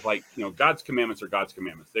do that with, like, God's commandments are God's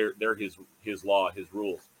commandments. They're his law, his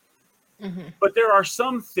rules. Mm-hmm. But there are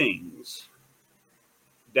some things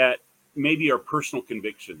that maybe are personal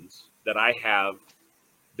convictions that I have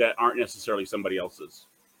that aren't necessarily somebody else's.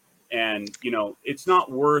 And, it's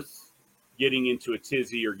not worth getting into a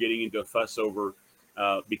tizzy or getting into a fuss over,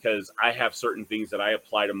 because I have certain things that I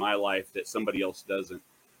apply to my life that somebody else doesn't.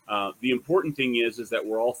 The important thing is that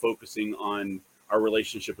we're all focusing on our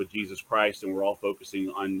relationship with Jesus Christ, and we're all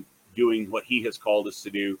focusing on doing what he has called us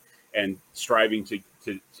to do and striving to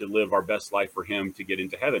live our best life for him to get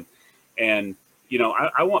into heaven. And,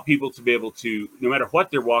 I want people to be able to, no matter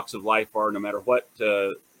what their walks of life are, no matter what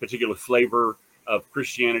particular flavor of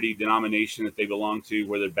Christianity denomination that they belong to,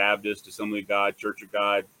 whether Baptist, Assembly of God, Church of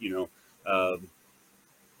God,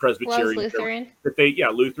 Presbyterian, Lutheran.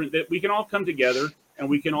 Lutheran, that we can all come together and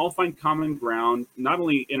we can all find common ground, not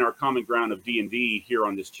only in our common ground of D&D here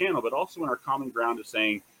on this channel, but also in our common ground of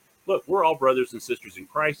saying, look, we're all brothers and sisters in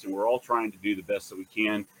Christ, and we're all trying to do the best that we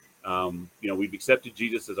can. We've accepted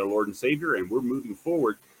Jesus as our Lord and Savior, and we're moving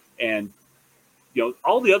forward. And,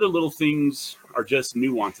 all the other little things are just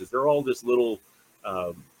nuances. They're all just little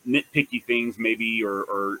nitpicky things, maybe,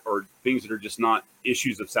 or things that are just not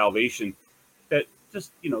issues of salvation that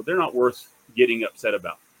just, they're not worth getting upset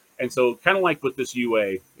about. And so, kind of like with this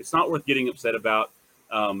UA, it's not worth getting upset about.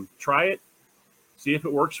 Try it, see if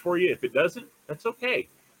it works for you. If it doesn't, that's okay.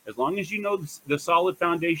 As long as you know the solid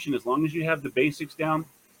foundation, as long as you have the basics down,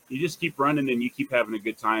 you just keep running and you keep having a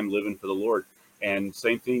good time living for the Lord. And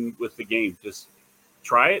same thing with the game. Just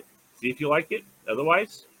try it, see if you like it.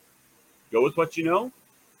 Otherwise, go with what you know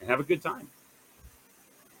and have a good time.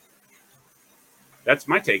 That's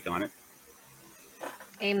my take on it.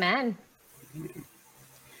 Amen.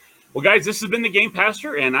 Well, guys, this has been the Game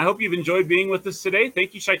Pastor, and I hope you've enjoyed being with us today.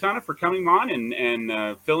 Thank you, Shaitana, for coming on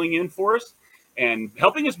and filling in for us and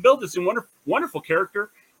helping us build this wonderful character.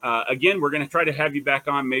 Again, we're going to try to have you back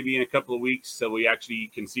on maybe in a couple of weeks so we actually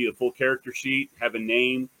can see the full character sheet, have a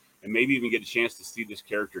name, and maybe even get a chance to see this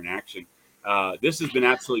character in action. This has been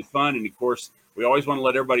absolutely fun, and of course, we always want to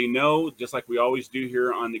let everybody know, just like we always do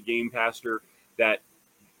here on the Game Pastor, that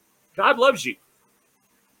God loves you.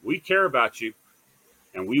 We care about you.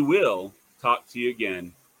 And we will talk to you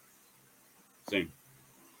again soon.